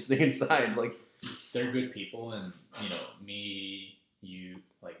how to get this thing inside. They're good people, and me, you,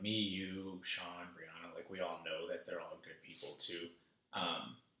 Sean, Brianna, we all know that they're all good people too.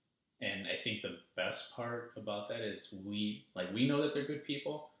 And I think the best part about that is we know that they're good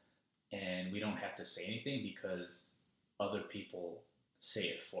people. And we don't have to say anything because other people say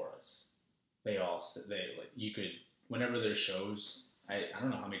it for us. You could, whenever there's shows, I don't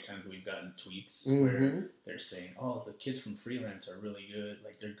know how many times we've gotten tweets where they're saying, "Oh, the kids from Freelance are really good,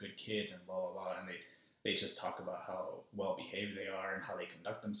 they're good kids," and blah blah blah, and they just talk about how well behaved they are and how they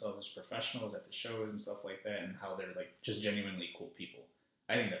conduct themselves as professionals at the shows and stuff like that, and how they're just genuinely cool people.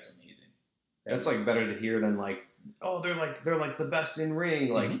 I think that's amazing. That's better to hear than "Oh, they're the best in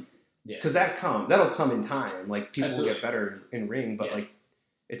ring," Yeah, because that'll come in time. People will get better in ring, but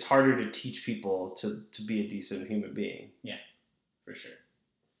it's harder to teach people to be a decent human being. Yeah, for sure.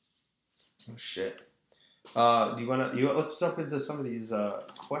 Oh shit. Do you want to? Let's jump into some of these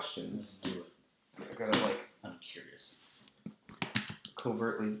questions. Let's do it. I gotta I'm curious.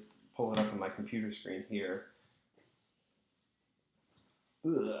 Covertly pull it up on my computer screen here.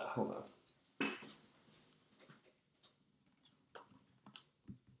 Ugh, hold on.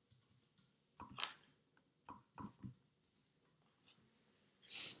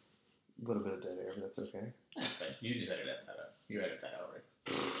 A little bit of dead air, but that's okay. That's fine. You just edit that out. You edit that out, right?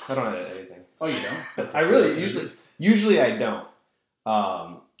 I don't edit anything. Oh, you don't? I really usually I don't.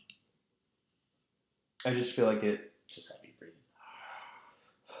 I just feel like it. Just heavy breathing.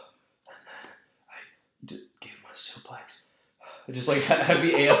 And then I gave my suplex. Just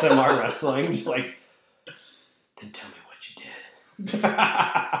heavy ASMR wrestling. Just then tell me what you did.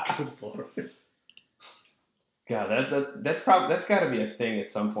 Good Lord. God, that's got to be a thing at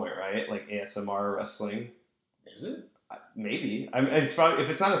some point, right? ASMR wrestling. Is it? Maybe. I mean, it's probably, if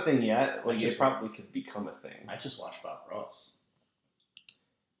it's not a thing yet, it probably could become a thing. I just watched Bob Ross.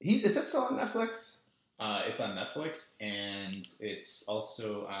 Is that still on Netflix? It's on Netflix, and it's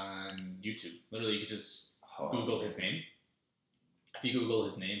also on YouTube. Literally, you could just Google his name. If you Google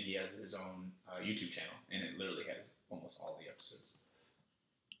his name, he has his own YouTube channel, and it literally has almost all the episodes.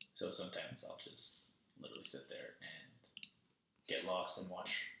 So sometimes I'll just literally sit there and get lost and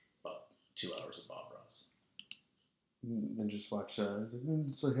watch about 2 hours of Bob Ross. Then just watch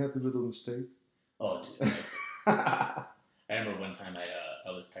It's a Happy Little Mistake. Oh, dude. I remember one time I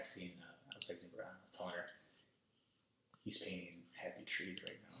was texting Brianna. I was telling her he's painting happy trees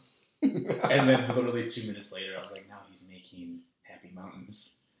right now. And then literally 2 minutes later, I was like, now he's making Happy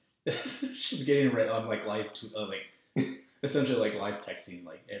Mountains. She's getting right on like live, essentially like live texting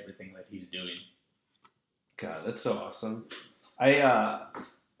like everything that he's doing. God, that's so awesome. I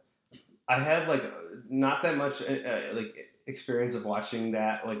had like not that much like experience of watching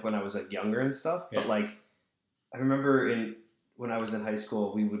that like when I was like younger and stuff, but like I remember when I was in high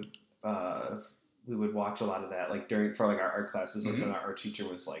school, we would watch a lot of that like for like our art classes, like when our teacher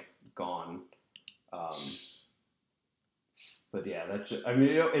was like gone. But yeah, I mean,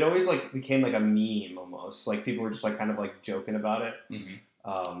 it always like became like a meme almost. Like people were just like kind of like joking about it. It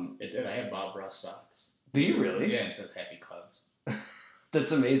did. I have Bob Ross socks. Do you really? Yeah, it says Happy Clouds.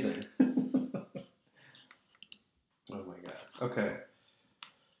 That's amazing. Oh my god. Okay.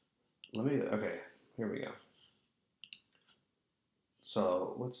 Okay, here we go.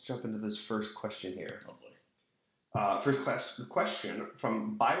 So let's jump into this first question here. Oh boy. First question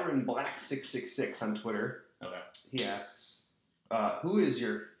from Byron Black 666 on Twitter. Okay. He asks, who is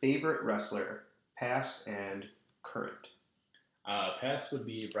your favorite wrestler, past and current? Past would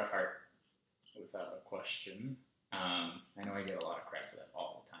be Bret Hart, without a question. I know I get a lot of crap for that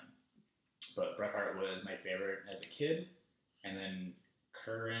all the time, but Bret Hart was my favorite as a kid, and then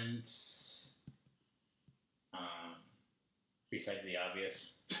current, besides the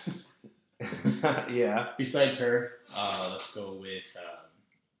obvious. Yeah. Besides her, let's go with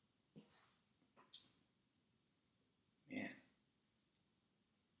man.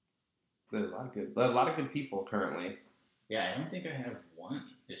 There's a lot of good people currently. Yeah, I don't think I have one.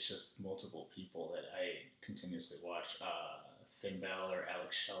 It's just multiple people that I continuously watch. Finn Balor,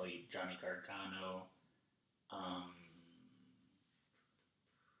 Alex Shelley, Johnny Gargano.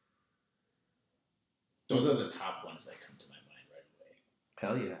 Those are the top ones that come to my mind right away.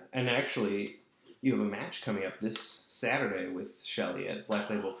 Hell yeah. And actually, you have a match coming up this Saturday with Shelley at Black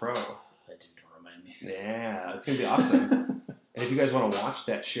Label Pro. That didn't remind me. Yeah, it's going to be awesome. And if you guys want to watch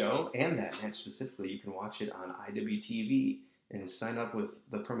that show and that match specifically, you can watch it on IWTV and sign up with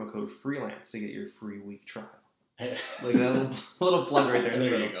the promo code Freelance to get your free week trial. Like that little plug right there.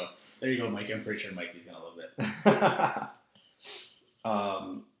 There you go. There you go, Mike. I'm pretty sure Mikey's going to love it.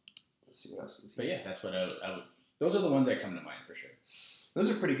 Let's see what else is here. But yeah, that's what I would. Those are the ones that come to mind for sure. Those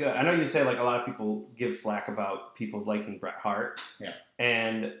are pretty good. I know you say like a lot of people give flack about people's liking Bret Hart. Yeah.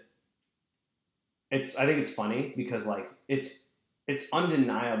 And I think it's funny because like it's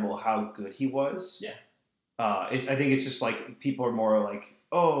undeniable how good he was. Yeah. I think it's just like people are more like,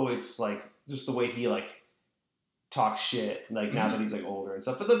 oh, it's like just the way he like talks shit like now that he's like older and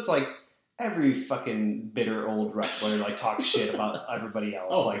stuff. But that's like every fucking bitter old wrestler like talks shit about everybody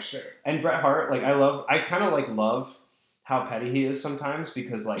else. Oh, like, for sure. And Bret Hart, like I kind of like love how petty he is sometimes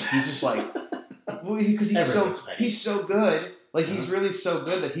because like he's just like because he's so good. Like he's really so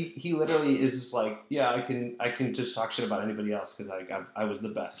good that he literally is just like, yeah, I can just talk shit about anybody else because I was the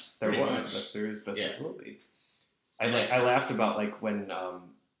best there Pretty was, much. the best there is, best Yeah. there will be. I laughed about like when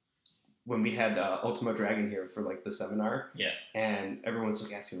we had Ultima Dragon here for like the seminar. Yeah. And everyone's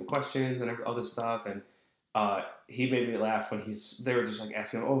like asking him questions and all this stuff, and he made me laugh when they were just like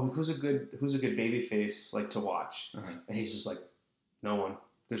asking him, oh, who's a good baby face like to watch? And he's just like, no one.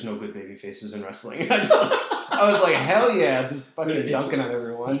 There's no good baby faces in wrestling. I was like, hell yeah, just fucking dunking on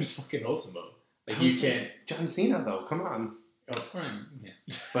everyone. He's fucking Ultimo. Like you can't. John Cena though, come on. Oh, fine.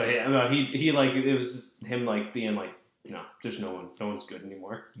 Yeah. But yeah, no, he like it was him like being like, there's no one's good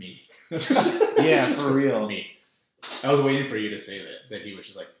anymore. Me. Yeah, for real. Me. I was waiting for you to say that he was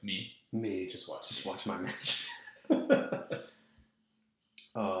just like me. Me. Just watch my matches.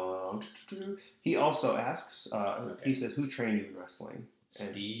 He also asks, he says, who trained you in wrestling?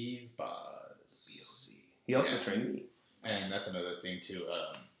 Steve Boz. He also trained me. And that's another thing, too.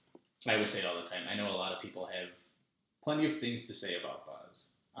 I would say it all the time. I know a lot of people have plenty of things to say about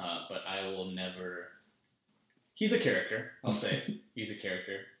Boz, but I will never... He's a character, I'll say. He's a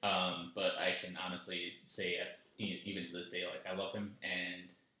character. But I can honestly say, even to this day, like, I love him, and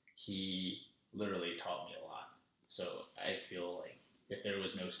he literally taught me a lot. So I feel like if there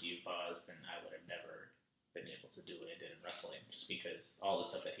was no Steve Boz, then I would have never been able to do what I did in wrestling, just because all the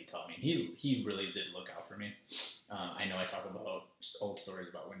stuff that he taught me. He really did look out for me. I know I talk about old stories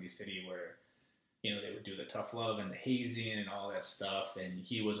about Windy City where, they would do the tough love and the hazing and all that stuff, and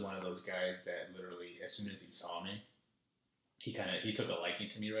he was one of those guys that literally, as soon as he saw me, he took a liking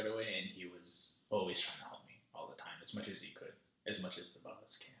to me right away, and he was always trying to help me all the time, as much as he could, as much as the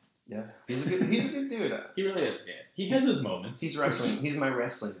Boz can. Yeah, he's a good dude. He really is. Yeah, he has his moments. He's wrestling. He's my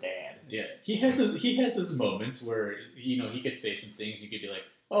wrestling dad. Yeah, he has his moments where he could say some things. You could be like,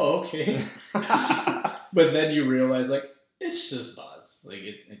 "Oh, okay," but then you realize like it's just Boz. sucks. Like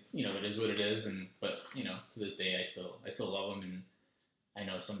it is what it is. And but to this day, I still love him, and I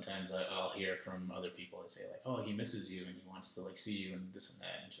know sometimes I'll hear from other people that say like, oh, he misses you and he wants to like see you and this and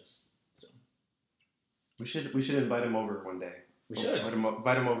that, and just so. We should invite him over one day. We should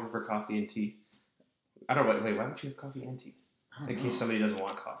invite him over for coffee and tea. I don't know. Wait, why don't you have coffee and tea? In case somebody doesn't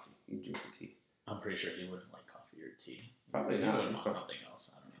want coffee, you drink the tea. I'm pretty sure he wouldn't like coffee or tea. Probably he not. Would want something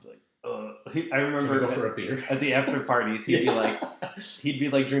else. I don't know. I remember go for a beer? At the after parties, he'd be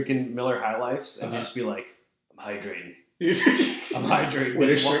like drinking Miller High Lifes, and he'd just be like, "I'm hydrating. I'm hydrating." With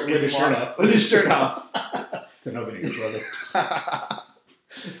his shirt off. With his shirt off. It's an opening, brother.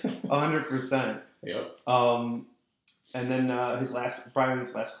 100%. Yep. And then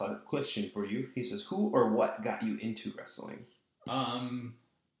Brian's last question for you. He says, "Who or what got you into wrestling?"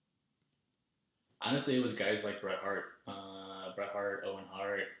 Honestly, it was guys like Bret Hart, Owen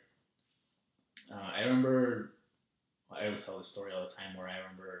Hart. I remember, I always tell this story all the time, where I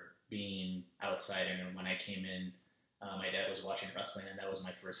remember being outside, and when I came in, my dad was watching wrestling, and that was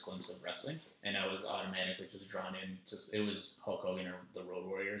my first glimpse of wrestling, and I was automatically just drawn in. It was Hulk Hogan or the Road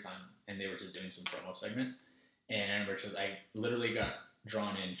Warriors and they were just doing some promo segment, and I remember I literally got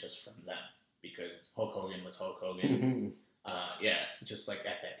drawn in just from them, because Hulk Hogan was Hulk Hogan. Just like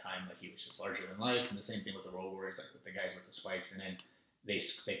at that time, like he was just larger than life, and the same thing with the Road Warriors, like with the guys with the spikes, and then they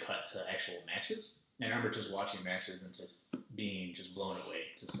cut to actual matches. And I remember just watching matches and just being blown away,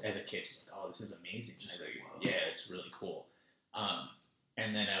 just as a kid, just like, oh, this is amazing. It's really cool.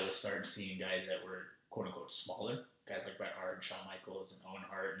 And then I would start seeing guys that were quote unquote smaller, guys like Bret Hart and Shawn Michaels and Owen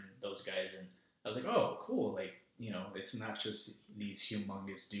Hart and those guys, and I was like, oh, cool. Like, it's not just these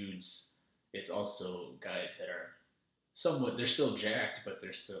humongous dudes. It's also guys that are they're still jacked, but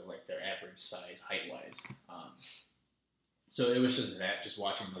they're still like their average size height-wise. So it was just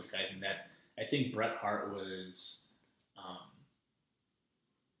watching those guys, and that, I think Bret Hart was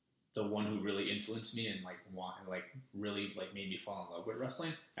the one who really influenced me and really made me fall in love with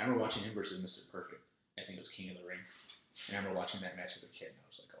wrestling. I remember watching him versus Mr. Perfect. I think it was King of the Ring. And I remember watching that match as a kid, and I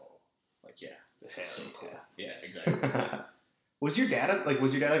was like, oh, this is so cool. Yeah, exactly. Was your dad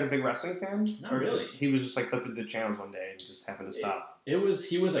a big wrestling fan? Not really. He was just like flipping the channels one day and just happened to stop. He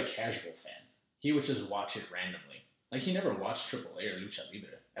was a casual fan. He would just watch it randomly. Like, he never watched AAA or Lucha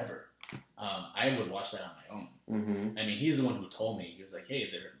Libre ever. I would watch that on my own. Mm-hmm. I mean, he's the one who told me. He was like, hey,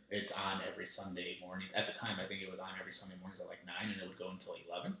 it's on every Sunday morning. At the time, I think it was on every Sunday mornings at like 9, and it would go until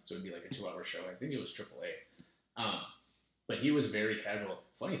 11. So it would be like a 2-hour show. I think it was AAA. But he was very casual.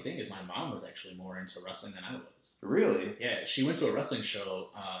 Funny thing is, my mom was actually more into wrestling than I was. Really? Yeah, she went to a wrestling show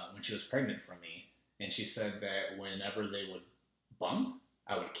when she was pregnant for me, and she said that whenever they would bump,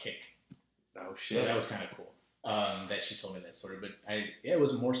 I would kick. Oh, shit. So that was kind of cool. That she told me that story, but it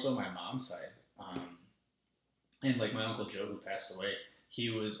was more so my mom's side. And like my Uncle Joe, who passed away, he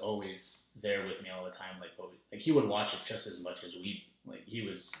was always there with me all the time. Like he would watch it just as much as he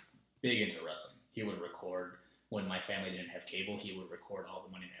was big into wrestling. He would record when my family didn't have cable. He would record all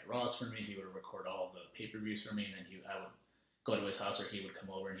the Monday Night Raws for me. He would record all the pay-per-views for me, and then I would go to his house, or he would come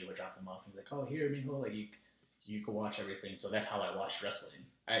over and he would drop them off. And he's like, "Oh, here, mijo, like you can watch everything." So that's how I watched wrestling.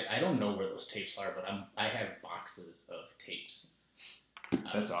 I don't know where those tapes are, but I have boxes of tapes.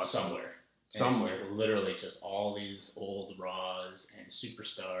 That's awesome. Somewhere. It's literally just all these old Raws and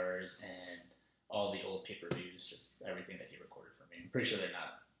Superstars and all the old pay-per-views, just everything that he recorded for me. I'm pretty sure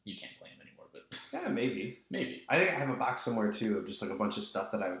you can't play them anymore, but... Yeah, maybe. Maybe. I think I have a box somewhere, too, of just like a bunch of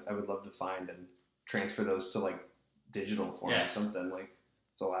stuff that I would love to find and transfer those to like digital form or something. Like,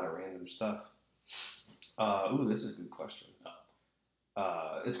 it's a lot of random stuff. This is a good question.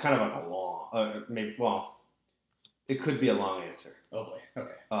 It's kind of like a long, it could be a long answer. Oh boy,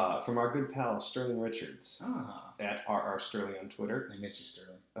 okay. From our good pal, Sterling Richards, at RR Sterling on Twitter. I miss you,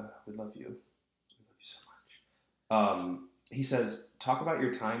 Sterling. We love you. We love you so much. He says, talk about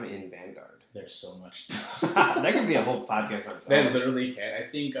your time in Vanguard. There's so much. That could be a whole podcast on its own. That literally can.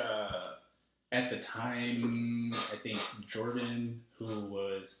 I think at the time, Jordan, who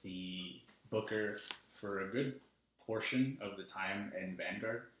was the booker for a good portion of the time in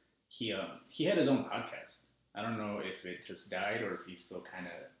Vanguard, he had his own podcast. I don't know if it just died or if he's still kind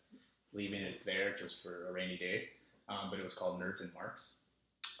of leaving it there just for a rainy day, but it was called Nerds and Marks.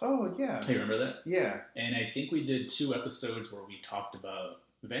 Oh, yeah. Hey, remember that? Yeah. And I think we did 2 episodes where we talked about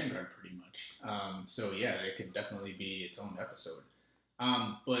Vanguard pretty much. So yeah, it could definitely be its own episode.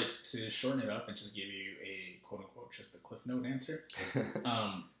 But to shorten it up and just give you a quote-unquote just a Cliff Note answer,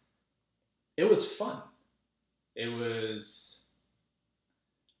 it was fun. It was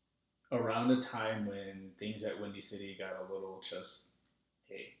around a time when things at Windy City got a little just,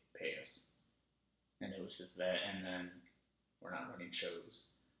 hey, pay us. And it was just that. And then we're not running shows.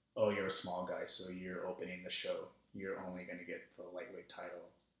 Oh, you're a small guy, so you're opening the show. You're only going to get the lightweight title.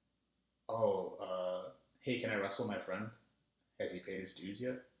 Oh, hey, can I wrestle my friend? Has he paid his dues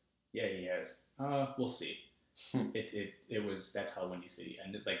yet? Yeah, he has. We'll see. That's how Windy City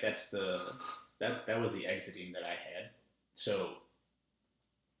ended. Like that was the exiting that I had. So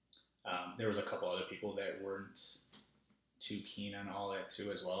there was a couple other people that weren't too keen on all that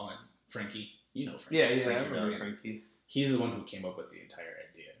too as well. And Frankie, Frankie. Yeah, Frankie I remember Frankie. He's the one who came up with the entire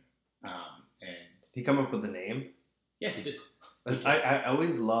idea. And he come up with the name? Yeah, he did. I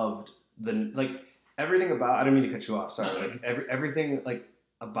always loved everything about. I didn't mean to cut you off. Sorry. Everything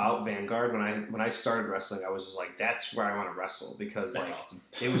about Vanguard when I started wrestling, I was just like, that's where I want to wrestle because that's awesome.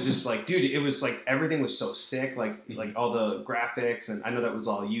 It was just like, dude, it was like everything was so sick, like all the graphics, and I know that was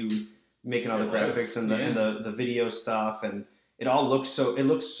all you making all the graphics and the video stuff, and it looked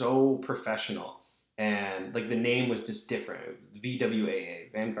so professional, and like the name was just different.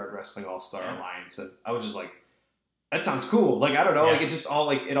 VWAA, Vanguard Wrestling All Star Alliance, and I was just like, that sounds cool. Like I don't know, like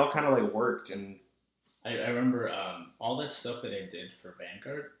it all kind of like worked. And I remember all that stuff that I did for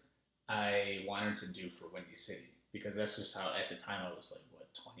Vanguard, I wanted to do for Windy City because that's just how, at the time, I was like,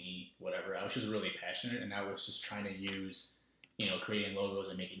 20, whatever. I was just really passionate, and I was just trying to use, creating logos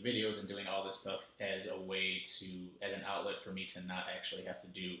and making videos and doing all this stuff as a way as an outlet for me to not actually have to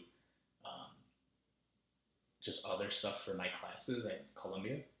do just other stuff for my classes at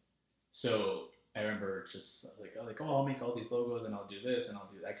Columbia. So I remember just I'll make all these logos and I'll do this and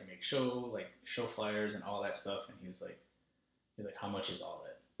I can make show flyers and all that stuff. And he was like, how much is all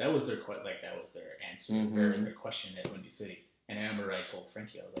that? That was their answer or their question at Windy City. And I remember I told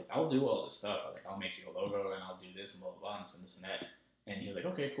Frankie, I was like, I'll do all this stuff. I was like, I'll make you a logo and I'll do this and blah, blah, blah, and this and that. And he was like,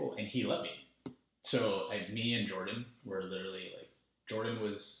 okay, cool. And he let me. So me and Jordan were literally Jordan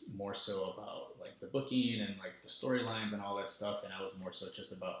was more so about the booking and the storylines and all that stuff. And I was more so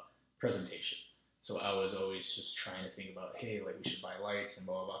just about presentation. So I was always just trying to think about, hey, we should buy lights and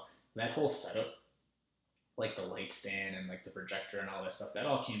blah, blah, blah. That whole setup, the light stand and the projector and all that stuff, that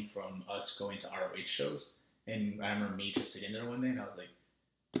all came from us going to ROH shows. And I remember me just sitting there one day and I was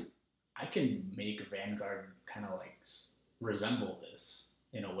like, I can make Vanguard kind of resemble this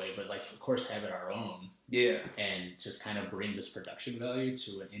in a way, but of course have it our own. Yeah. And just kind of bring this production value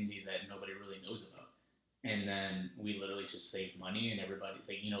to an indie that nobody really knows about. And then we literally just saved money and everybody,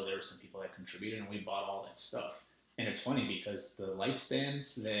 there were some people that contributed and we bought all that stuff. And it's funny because the light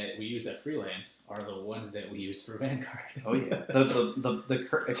stands that we use at Freelance are the ones that we use for Vanguard. Oh yeah,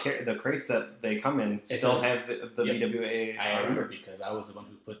 the crates that they come in still have the VWA. I remember because I was the one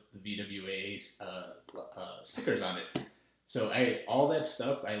who put the VWA stickers on it. So all that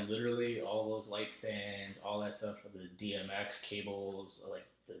stuff, all those light stands, all that stuff, the DMX cables,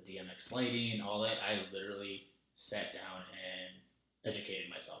 the DMX lighting, all that, I literally sat down and educated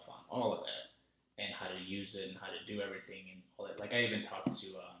myself on all of that. And how to use it and how to do everything and all that. I even talked to,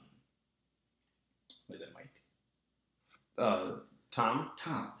 was it Mike? Tom?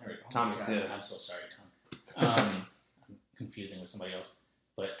 Tom. There we go. Tom, yeah. I'm so sorry, Tom. I'm confusing with somebody else.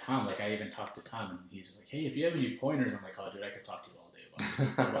 But Tom, I even talked to Tom and he's just like, hey, if you have any pointers, I'm like, oh, dude, I could talk to you all day about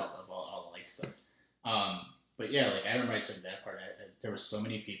this, about all the stuff. But yeah, I remember I took that part. There were so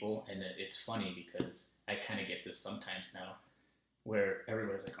many people, and it's funny because I kind of get this sometimes now where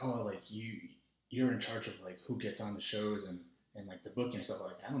everybody's like, oh, you're in charge of who gets on the shows and the booking and stuff.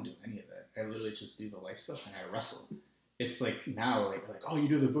 I don't do any of that. I literally just do the light stuff and I wrestle. It's now oh, you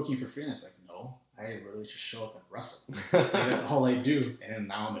do the booking for freelance. No, I literally just show up and wrestle. That's all I do. And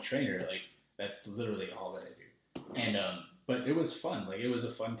now I'm a trainer. That's literally all that I do. And but it was fun. It was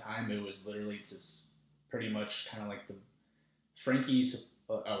a fun time. It was literally just pretty much kind of the Frankie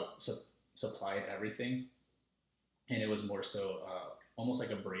supplied everything, and it was more so almost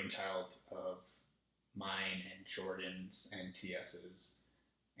like a brainchild of mine and Jordan's and TS's,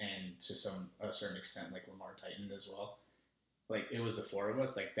 and to a certain extent Lamar Titan as well. It was the four of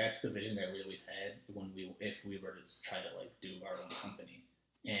us. That's the vision that we always had if we were to try to do our own company.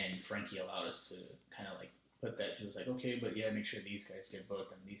 And Frankie allowed us to kind of put that. He was like, okay, but yeah, make sure these guys get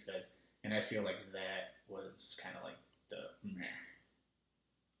booked and these guys. And I feel that was kind of the meh.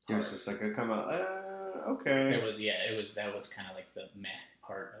 It was just a come out. Okay. That was kind of the meh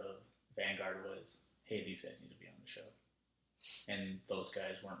part of Vanguard was, hey, these guys need to be on the show. And those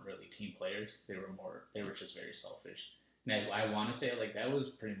guys weren't really team players. They were just very selfish. And I want to say that was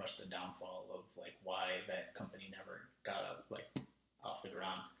pretty much the downfall of why that company never got up off the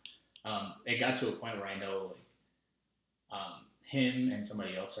ground. It got to a point where I know him and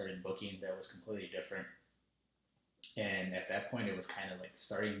somebody else started booking that was completely different. And at that point it was kind of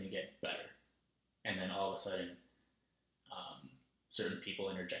starting to get better. And then all of a sudden certain people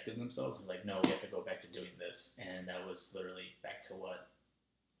interjected themselves and like, no, we have to go back to doing this, and that was literally back to what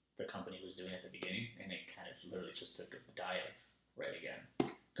the company was doing at the beginning, and it kind of literally just took a dive right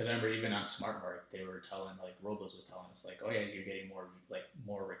again. Because I remember even on Smart Mark, they were telling, like, Robles was telling us, like, oh yeah, you're getting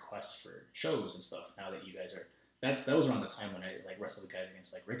more requests for shows and stuff now that you guys are. That was around the time when I like wrestled guys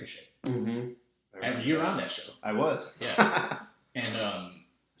against like Ricochet. Mm-hmm. And you were on that show. I was. Yeah. And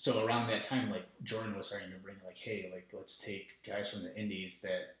so around that time, like Jordan was starting to bring like, hey, like let's take guys from the indies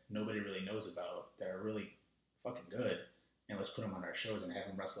that nobody really knows about that are really fucking good, and let's put them on our shows and have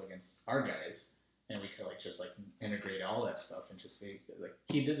them wrestle against our guys. And we could like just like integrate all that stuff and just say like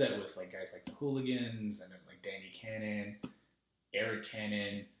he did that with like guys like the Hooligans and then like Danny Cannon, Eric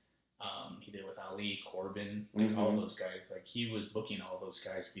Cannon. He did with Ali, Corbin, like all those guys. Like he was booking all those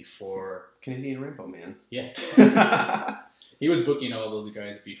guys before Canadian Rainbow Man. Yeah, he was booking all those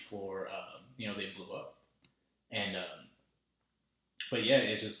guys before they blew up. And but yeah,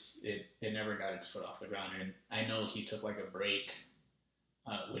 it never got its foot off the ground. And I know he took like a break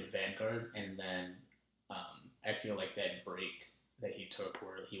with Vanguard, and then I feel like that break that he took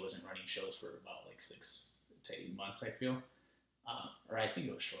where he wasn't running shows for about like 6 to 8 months, I feel. Or I think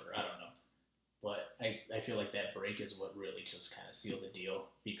it was shorter, I don't know. But I feel like that break is what really just kind of sealed the deal,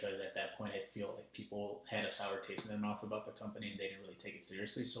 because at that point I feel like people had a sour taste in their mouth about the company and they didn't really take it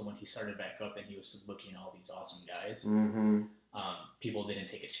seriously. So when he started back up and he was booking all these awesome guys, people didn't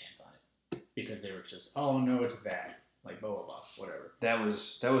take a chance on it because they were just, oh no, it's that. Like blah blah blah, whatever. That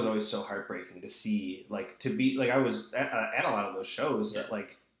was always so heartbreaking to see. Like to be like I was at a lot of those shows that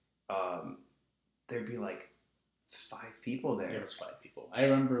like there'd be like 5 people there. There was 5 people. I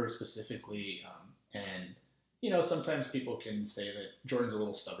remember specifically, and sometimes people can say that Jordan's a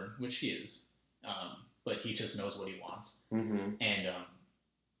little stubborn, which he is, but he just knows what he wants. And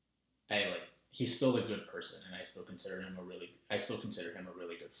he's still a good person, and I still consider him a really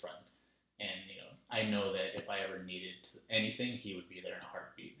good friend. And I know that if I ever needed anything, he would be there in a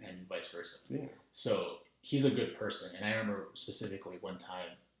heartbeat, and vice versa. Yeah. So he's a good person, and I remember specifically one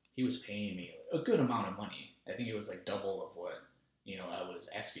time he was paying me a good amount of money. I think it was like double of what I was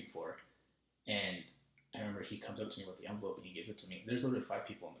asking for. And I remember he comes up to me with the envelope and he gives it to me. There's literally 5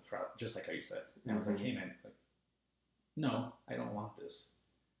 people in the crowd, just like how you said. And I was like, hey man, like, no, I don't want this.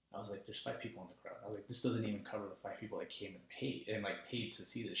 I was like, there's 5 people in the crowd. I was like, this doesn't even cover the 5 people that came and paid to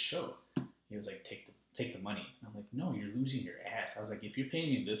see this show. He was like, take the money. And I'm like, no, you're losing your ass. I was like, if you're paying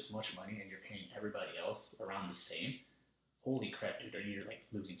me this much money and you're paying everybody else around the same, holy crap, dude, you're like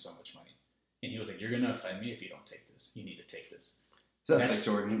losing so much money. And he was like, you're going to offend me if you don't take this. You need to take this. So that's like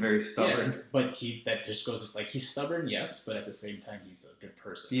Jordan, very stubborn. Yeah, but that just goes like, he's stubborn, yes, but at the same time, he's a good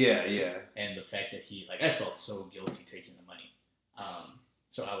person. Yeah, yeah. And the fact that I felt so guilty taking the money.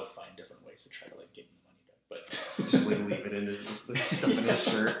 So I would find different ways to try to like get him the money back. But just like leave it in his stuff in his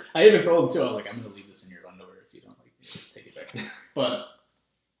shirt. I even told him too, I was like, I'm going to leave this in your underwear if you don't like take it back. But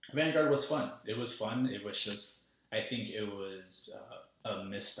Vanguard was fun. It was fun. It was just, I think it was a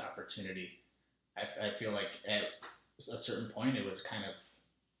missed opportunity. I feel like at a certain point it was kind of,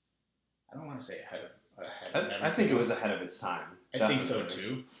 I don't want to say ahead of I think it was ahead of its time. I think so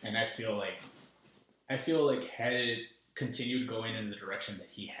too. And I feel like had it continued going in the direction that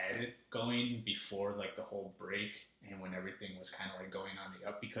he had it going before like the whole break and when everything was kind of like going on the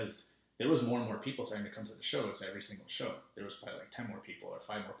up, because there was more and more people starting to come to the shows every single show. There was probably like 10 more people or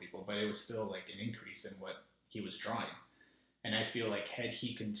 5 more people, but it was still like an increase in what he was drawing. And I feel like had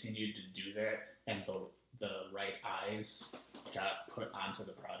he continued to do that and the right eyes got put onto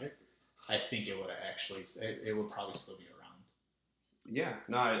the product, I think it would have actually, it would probably still be around. Yeah,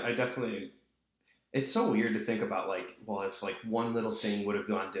 no, I definitely, it's so weird to think about like, well, if like one little thing would have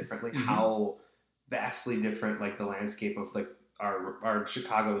gone differently, how vastly different like the landscape of like our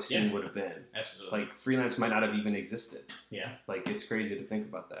Chicago scene would have been. Absolutely. Like freelance might not have even existed. Yeah. Like it's crazy to think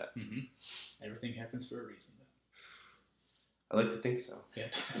about that. Everything happens for a reason though. I like to think so. Yeah.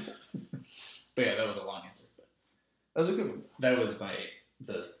 But yeah, that was a long answer. But that was a good one. That was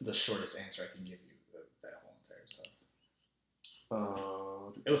the shortest answer I can give you that whole entire stuff.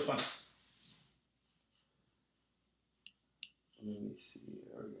 It was fun. Let me see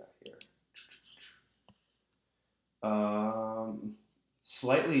what we got here.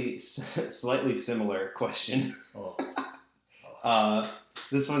 Slightly similar question.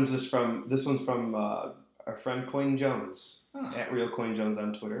 This one's from our friend Coin Jones at Real Coin Jones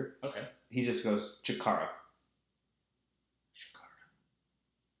on Twitter. Okay. He just goes Chikara.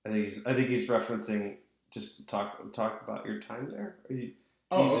 I think he's referencing just to talk about your time there.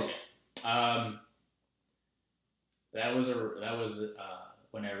 That was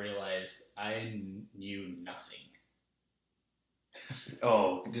when I realized I knew nothing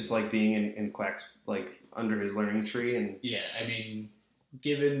Oh, just like being in Quack's, like, under his learning tree and... Yeah, I mean,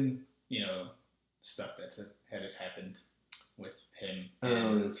 given, stuff that has happened with him.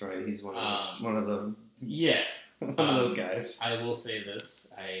 Oh, that's right. He's one of the yeah, one of those guys. I will say this: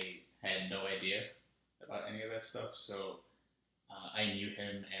 I had no idea about any of that stuff, so I knew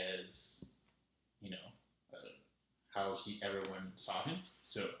him as, how everyone saw him.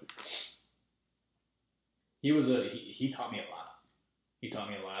 So he taught me a lot. He taught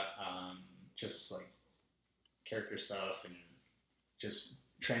me a lot, just like character stuff and just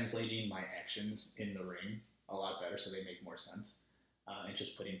translating my actions in the ring a lot better so they make more sense, and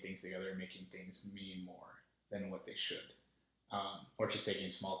just putting things together and making things mean more than what they should, or just taking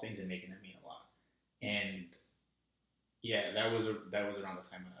small things and making them mean a lot. And yeah, that was around the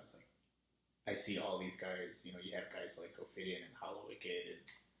time when I was like, I see all these guys. You have guys like Ophidian and Hollow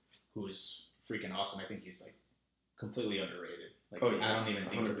Wicked, who's freaking awesome. I think he's like completely underrated. Like, oh, yeah, I don't even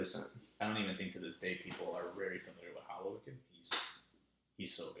think 100%. to this day people are very familiar with Hollow Wicked.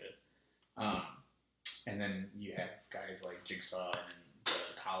 He's so good. And then you have guys like Jigsaw and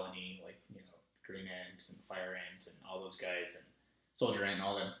the Colony, like, Green Ant and Fire Ant and all those guys, and Soldier Ant and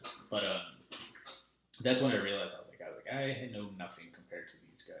all them. But that's when I realized I was like, I know nothing compared to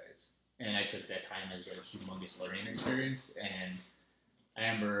these guys. And I took that time as a humongous learning experience. And I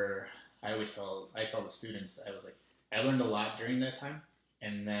remember I tell the students, I was like, I learned a lot during that time.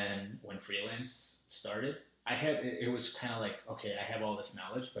 And then when freelance started, it was kind of like, okay, I have all this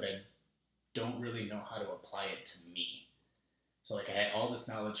knowledge, but I don't really know how to apply it to me. So like I had all this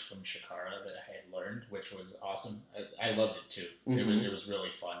knowledge from Shakara that I had learned, which was awesome. I loved it too. Mm-hmm. It was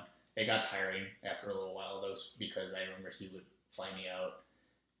really fun. It got tiring after a little while though, because I remember he would fly me out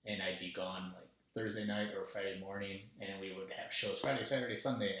and I'd be gone like Thursday night or Friday morning, and we would have shows Friday, Saturday,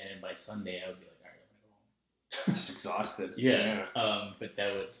 Sunday, and then by Sunday I would be like, all right, I'm gonna go home. Just exhausted. Yeah. But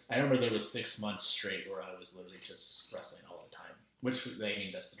I remember there was 6 months straight where I was literally just wrestling all the time, which, I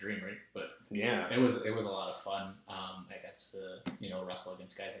mean, that's the dream, right? But yeah, it was a lot of fun. I got to, wrestle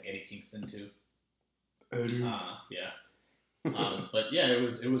against guys like Eddie Kingston too. Eddie. Yeah. But yeah, it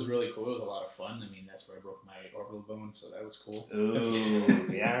was really cool. It was a lot of fun. I mean, that's where I broke my orbital bone, so that was cool.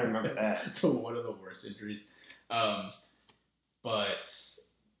 Oh, yeah, I remember that. One of the worst injuries. But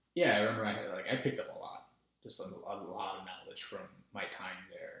yeah, I remember I picked up a lot, just a lot of knowledge from my time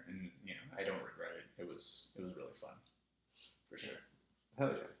there, and I don't regret it. It was really fun, for sure.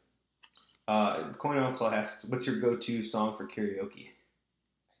 Hell yeah. Coin also asks, what's your go-to song for karaoke?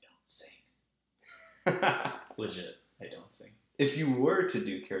 I don't sing. Legit. I don't sing. If you were to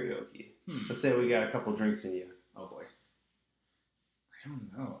do karaoke, let's say we got a couple drinks in you. Oh boy. I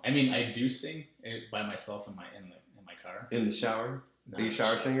don't know. I mean, I do sing it by myself in my car. In the shower? Are you a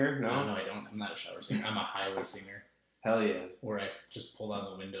shower singer? No, I don't. I'm not a shower singer. I'm a highway singer. Hell yeah. Where I just pull down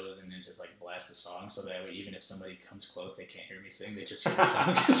the windows and then just like blast the song, so that way even if somebody comes close, they can't hear me sing. They just hear the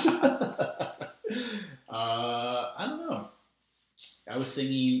song. I don't know. I was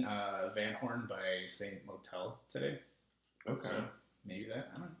singing Van Horn by Saint Motel today. Okay. So maybe that.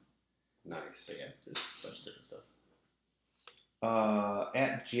 I don't know. Nice. But yeah, there's a bunch of different stuff.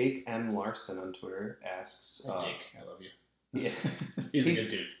 At Jake M. Larson on Twitter asks... Jake, I love you. Yeah. He's a good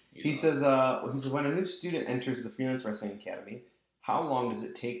dude. He says, when a new student enters the Freelance Wrestling Academy, how long does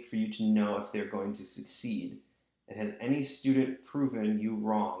it take for you to know if they're going to succeed? And has any student proven you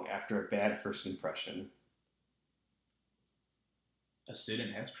wrong after a bad first impression? A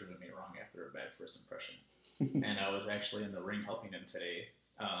student has proven me wrong after a bad first impression. And I was actually in the ring helping him today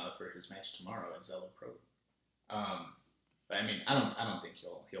for his match tomorrow at Zella Pro. But I mean, I don't think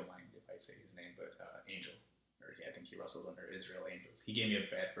he'll mind if I say his name, but Angel, I think he wrestles under Israel Angels. He gave me a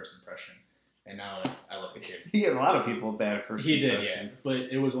bad first impression, and now I love the kid. He gave a lot of people bad first impression. He did, yeah.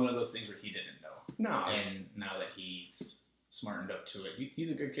 But it was one of those things where he didn't know. No. And now that he's smartened up to it, he's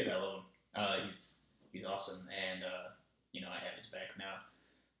a good kid. I love him. He's awesome, and I have his back now.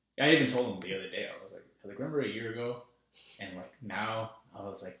 I even told him the other day. I was like, remember a year ago, and like now, I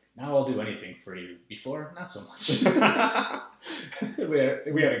was like, now I'll do anything for you. Before, not so much. we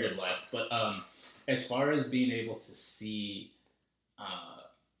had a good laugh, but as far as being able to see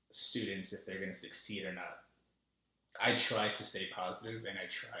students if they're going to succeed or not, I try to stay positive and I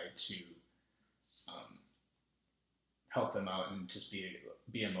try to help them out and just be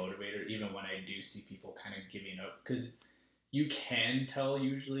a motivator, even when I do see people kind of giving up, because you can tell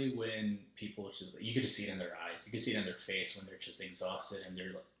usually when people you can just see it in their eyes, you can see it in their face when they're just exhausted and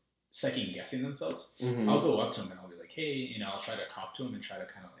they're like second guessing themselves. Mm-hmm. I'll go up to them and I'll be like, hey, I'll try to talk to them and try to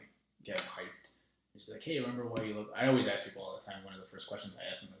kind of like get them hyped. Just be like, hey, remember why you look? I always ask people all the time. One of the first questions I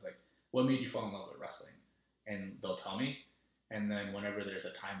ask them is like, what made you fall in love with wrestling? And they'll tell me, And then whenever there's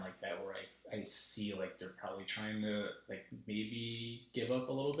a time like that where I see like they're probably trying to like maybe give up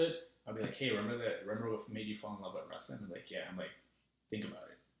a little bit, I'll be like, hey, remember what made you fall in love with wrestling? I'm like, yeah. I'm like, think about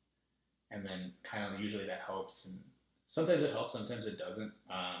it. And then kind of usually that helps. And sometimes it helps, sometimes it doesn't.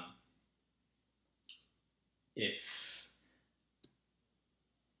 If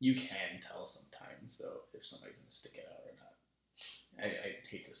you can tell sometimes though if somebody's gonna stick it out or not. I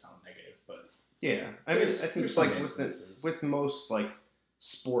hate to sound negative, but yeah, I mean, I think it's like with most like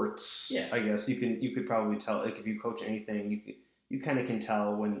sports, yeah. I guess you could probably tell, like if you coach anything, you kind of can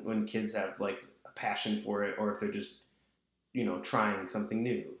tell when kids have like a passion for it, or if they're just trying something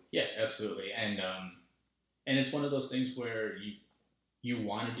new. Yeah, absolutely, and it's one of those things where you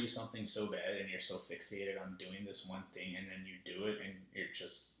want to do something so bad, and you're so fixated on doing this one thing, and then you do it, and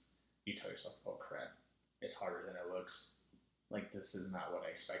you tell yourself, oh crap, it's harder than it looks. Like this is not what I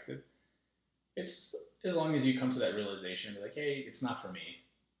expected. It's as long as you come to that realization and be like, hey, it's not for me.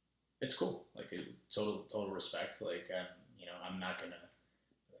 It's cool. Like total respect. Like I'm not gonna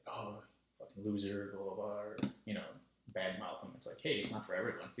like, oh, fucking loser, blah blah blah, or, bad mouth them. It's like, hey, it's not for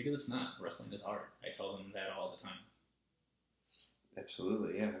everyone, because it's not. Wrestling is hard. I tell them that all the time.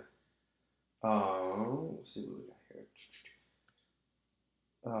 Absolutely, yeah. Let's see what we got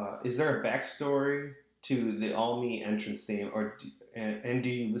here. Is there a backstory to the All Me entrance theme, and do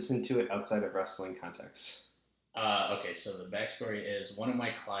you listen to it outside of wrestling context? Okay, so the backstory is one of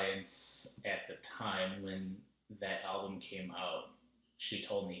my clients at the time when that album came out, she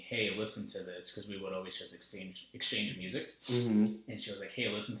told me, hey, listen to this, because we would always just exchange music. Mm-hmm. And she was like, hey,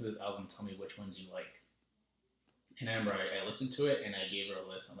 listen to this album, tell me which ones you like. And I remember I listened to it, and I gave her a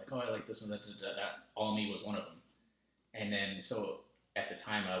list. I'm like, oh, I like this one, that. All Me was one of them. And then, so at the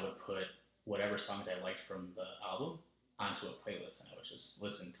time, I would put whatever songs I liked from the album onto a playlist, and I would just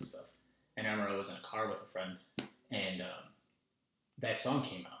listen to stuff. And I remember I was in a car with a friend, and that song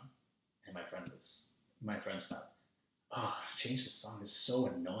came out, and my friend stopped. Oh, change the song is so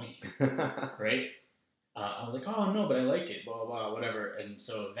annoying, right? I was like, oh no, but I like it, blah blah blah, whatever. And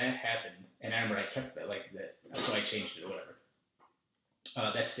so that happened, and I remember I kept that like that, so I changed it, whatever.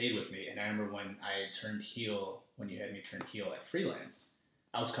 That stayed with me, and I remember when I turned heel, when you had me turn heel at Freelance,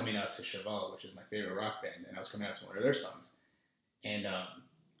 I was coming out to Chevelle, which is my favorite rock band, and I was coming out to one of their songs. And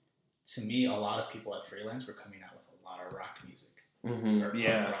to me, a lot of people at Freelance were coming out with a lot of rock music, mm-hmm. or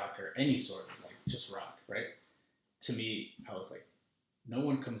punk rock, or any sort of like just rock, right? To me, I was like, no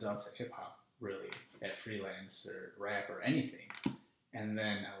one comes out to hip hop really at Freelance or rap or anything. And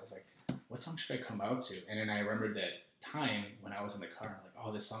then I was like, what song should I come out to? And then I remembered that time when I was in the car, I'm like,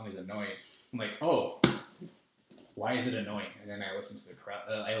 oh, this song is annoying. I'm like, oh, why is it annoying? And then I listened to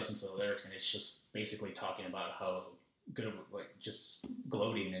the lyrics, and it's just basically talking about how good of, like, just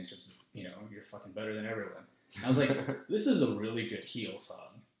gloating and just, you're fucking better than everyone. And I was like, this is a really good heel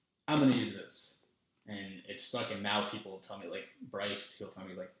song. I'm going to use this. And it's stuck, and now people tell me, like, Bryce, he'll tell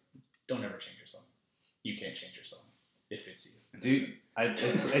me, like, don't ever change your song. You can't change your song. It fits you. And dude,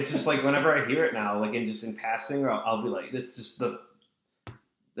 it's just like whenever I hear it now, like in passing, I'll be like, that's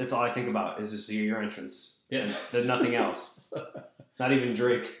all I think about is just your entrance. Yeah. There's nothing else. Not even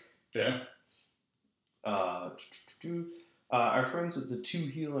Drake. Yeah. Our friends at the Two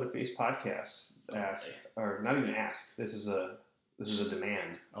Heel and a Face podcast ask, or not even ask, this is a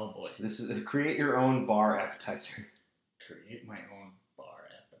demand. Oh boy. This is create your own bar appetizer. Create my own bar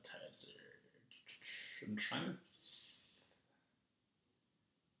appetizer. I'm trying to.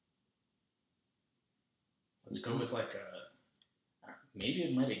 Let's go with like a. Maybe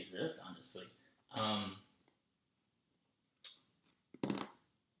it might exist, honestly.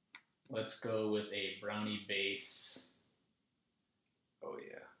 Let's go with a brownie base. Oh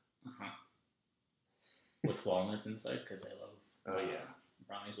yeah. With walnuts inside, because I love. Oh yeah.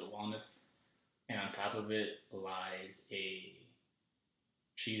 Brownies with walnuts, and on top of it lies a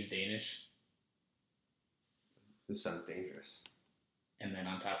cheese Danish. This sounds dangerous. And then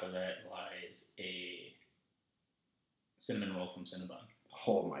on top of that lies a cinnamon roll from Cinnabon.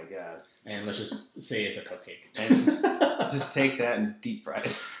 Oh my god. And let's just say it's a cupcake. And just take that and deep fry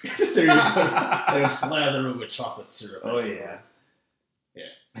it. There you go. And slather it with chocolate syrup. Oh yeah.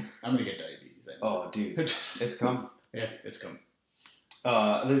 Yeah. I'm gonna get diabetes. Oh dude. It's come. Yeah, it's come.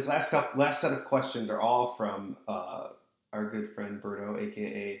 These last set of questions are all from our good friend Berto,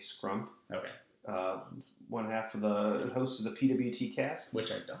 aka Scrump. Okay. One half of the host of the PWT cast. Which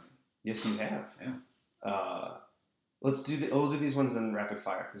I've done. Yes, you have. Yeah. We'll do these ones in rapid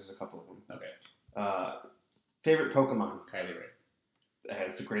fire because there's a couple of them. Okay. Favorite Pokemon? Kylie Ray.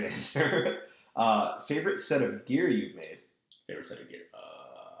 That's a great answer. Favorite set of gear you've made? Favorite set of gear?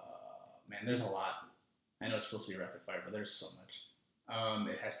 Man, there's a lot. I know it's supposed to be rapid fire, but there's so much.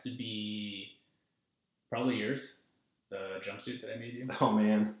 It has to be probably yours, the jumpsuit that I made you. Oh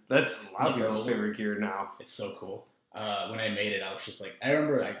man, that's a lot of people's favorite gear now. It's so cool. When I made it, I was just like, I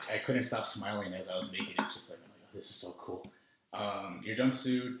remember I couldn't stop smiling as I was making it. Just like, oh my God, this is so cool. Your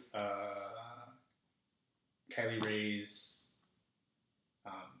jumpsuit, Kylie Ray's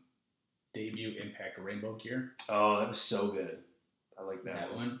debut Impact Rainbow gear. Oh, that was so good. I like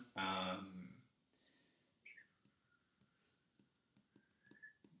that one.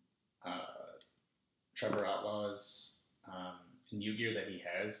 Trevor Outlaw's new gear that he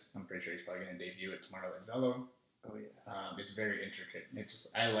has. I'm pretty sure he's probably going to debut it tomorrow at Zello. Oh yeah. It's very intricate.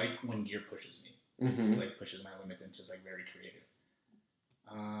 I like when gear pushes me. Mm-hmm. Like pushes my limits and just like very creative.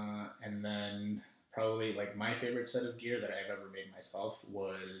 And then probably like my favorite set of gear that I've ever made myself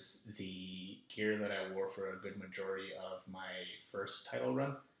was the gear that I wore for a good majority of my first title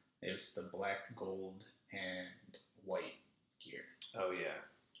run. It's the black, gold, and white gear. Oh yeah.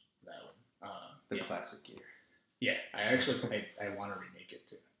 That one. The classic gear. Yeah, I want to remake it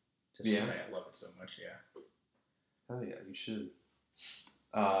too. Just because I love it so much, yeah. Oh yeah, you should.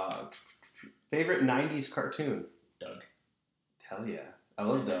 Favorite 90s cartoon? Doug. Hell yeah. I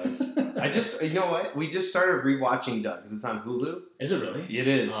love Doug. You know what? We just started rewatching Doug because it's on Hulu. Is it really? It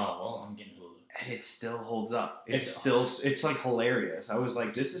is. Oh, well, I'm getting Hulu. And it still holds up. It's like hilarious. I was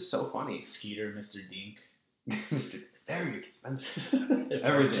like, this is so funny. Skeeter, Mr. Dink. Mr. Very expensive.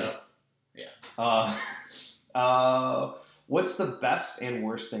 Everything. Yeah. What's the best and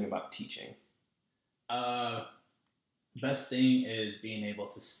worst thing about teaching? Best thing is being able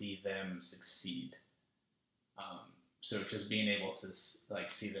to see them succeed. So just being able to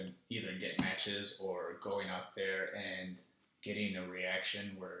like see them either get matches or going out there and getting a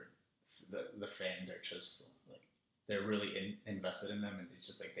reaction where the fans are just like they're really invested in them and it's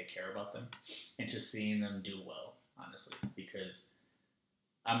just like they care about them and just seeing them do well, honestly, because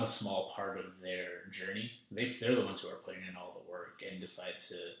I'm a small part of their journey. They're the ones who are putting in all the work and decide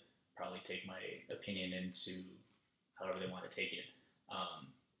to probably take my opinion into however they want to take it.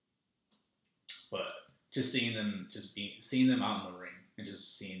 But just seeing them out in the ring and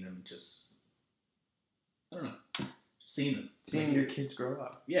just seeing them I don't know, just seeing them. Seeing your kids grow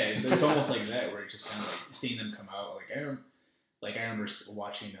up. Yeah, it's almost like that where it's just kind of like seeing them come out. I remember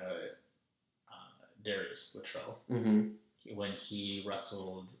watching Darius Luttrell. Mm-hmm. When he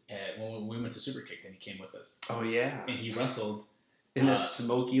wrestled when we went to Superkick, then he came with us. Oh yeah. And he wrestled in that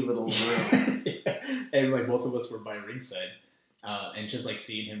smoky little room. Yeah. And like both of us were by ringside. And just like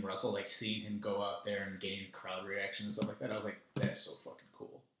seeing him wrestle, like seeing him go out there and getting crowd reaction and stuff like that, I was like, that's so fucking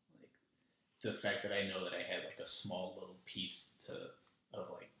cool. Like the fact that I know that I had like a small little piece of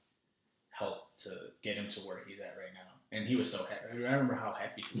like help to get him to where he's at right now. And he was so happy. I remember how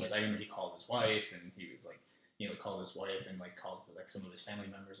happy he was. I remember he called his wife and he was like, called his wife and like called like some of his family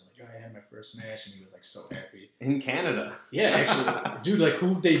members and like, oh, I had my first match, and he was like so happy. In Canada. Yeah, actually, dude, like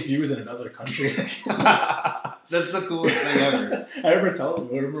who debuts in another country? That's the coolest thing ever. I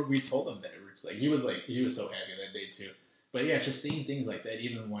remember we told him that. It's like he was so happy that day too. But yeah, just seeing things like that,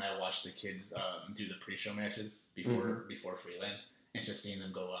 even when I watched the kids do the pre-show matches before Freelance, and just seeing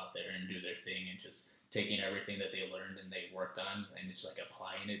them go out there and do their thing and just taking everything that they learned and they worked on and just like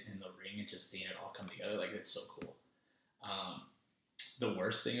applying it in the ring and just seeing it all come together, like it's so cool. The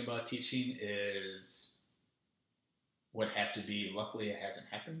worst thing about teaching is would have to be, luckily it hasn't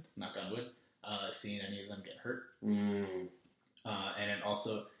happened, knock on wood, seeing any of them get hurt. And then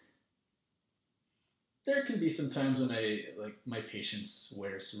also there can be some times when my patience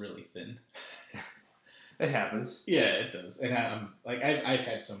wears really thin. It happens. Yeah, it does. And I've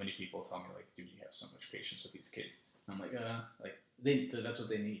had so many people tell me like, dude, you have so much patience with these kids. I'm like, that's what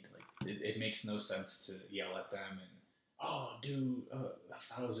they need. Like, it makes no sense to yell at them and do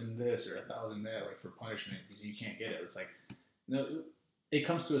 1,000 this or 1,000 that, like for punishment because you can't get it. It's like, no, it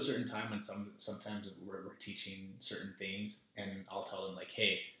comes to a certain time when sometimes we're teaching certain things, and I'll tell them like,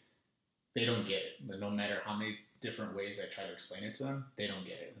 hey, they don't get it. But no matter how many different ways I try to explain it to them, they don't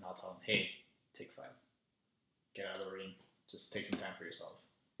get it. And I'll tell them, hey, take 5. Get out of the ring. Just take some time for yourself.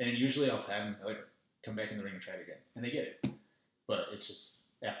 And usually I'll have them like come back in the ring and try it again, and they get it. But it's just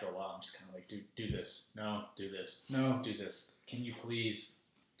after a while, I'm just kind of like, dude, do this. No, do this. No, do this. Can you please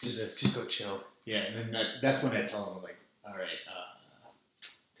do this? Just go chill. Yeah, and then that's when I tell them like, all right,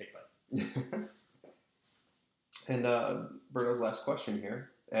 take 5. And Berto's last question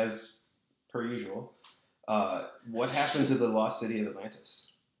here, as per usual, what happened to the lost city of Atlantis?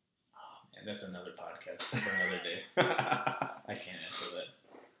 And that's another podcast for another day. I can't answer that.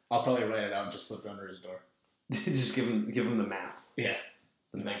 I'll probably write it out and just slip it under his door. Just give him the map. Yeah.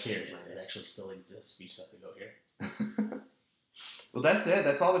 The Like here, it actually still exists. You just have to go here. Well, that's it.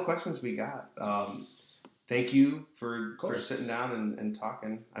 That's all the questions we got. Thank you for sitting down and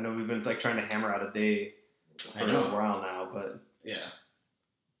talking. I know we've been like trying to hammer out a day for a while now, but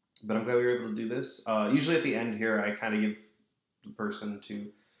I'm glad we were able to do this. Usually at the end here, I kind of give the person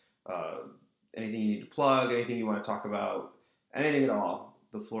to anything you need to plug, anything you want to talk about, anything at all.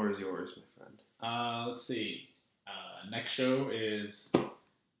 The floor is yours, my friend. Let's see. Next show is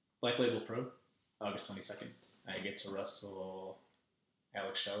Black Label Pro, August 22nd. I get to wrestle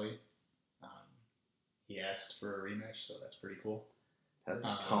Alex Shelley. He asked for a rematch, so that's pretty cool.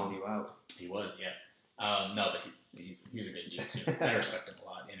 Calling you out. He was, yeah. No, but he's a good dude too. I respect him a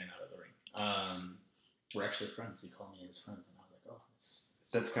lot in and out of the ring. We're actually friends. He called me his friend, and I was like, oh,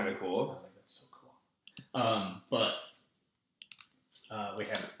 that's kind of cool. I was like, that's so cool. But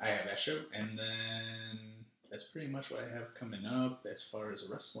I have that show, and then that's pretty much what I have coming up as far as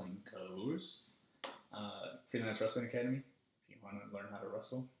wrestling goes. Freelance Wrestling Academy. If you want to learn how to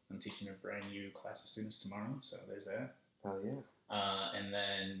wrestle, I'm teaching a brand new class of students tomorrow, so there's that. Oh yeah. And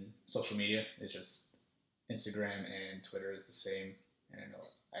then social media is just Instagram and Twitter is the same. And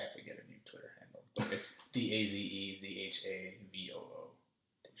I have to get a new Twitter handle, but it's DAZEZHAVOO.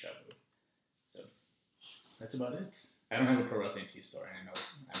 Deja vu. So that's about it. I don't have a pro wrestling tea store, and I know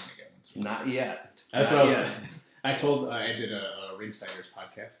I'm gonna get one soon. Not yet. That's what I was saying. I did a Ringsiders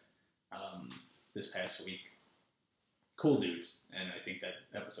podcast this past week. Cool dudes, and I think that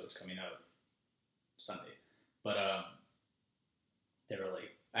episode's coming out Sunday. But they were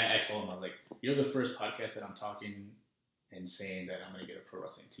like, I told them, I was like, you're the first podcast that I'm talking and saying that I'm gonna get a pro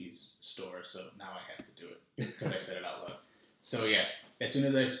wrestling tees store, so now I have to do it because I said it out loud. So yeah, as soon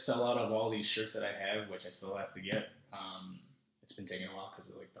as I sell out of all these shirts that I have, which I still have to get, it's been taking a while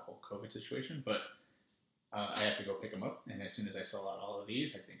because of like the whole COVID situation, but I have to go pick them up, and as soon as I sell out all of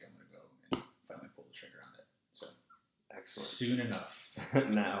these, I think I'm gonna go and finally pull the trigger on it. So excellent. Soon enough.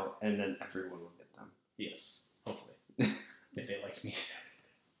 Now and then everyone will get them. Yes, hopefully, if they like me.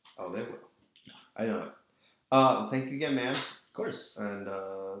 Oh, they will. No. I know it. Thank you again, man. Of course. And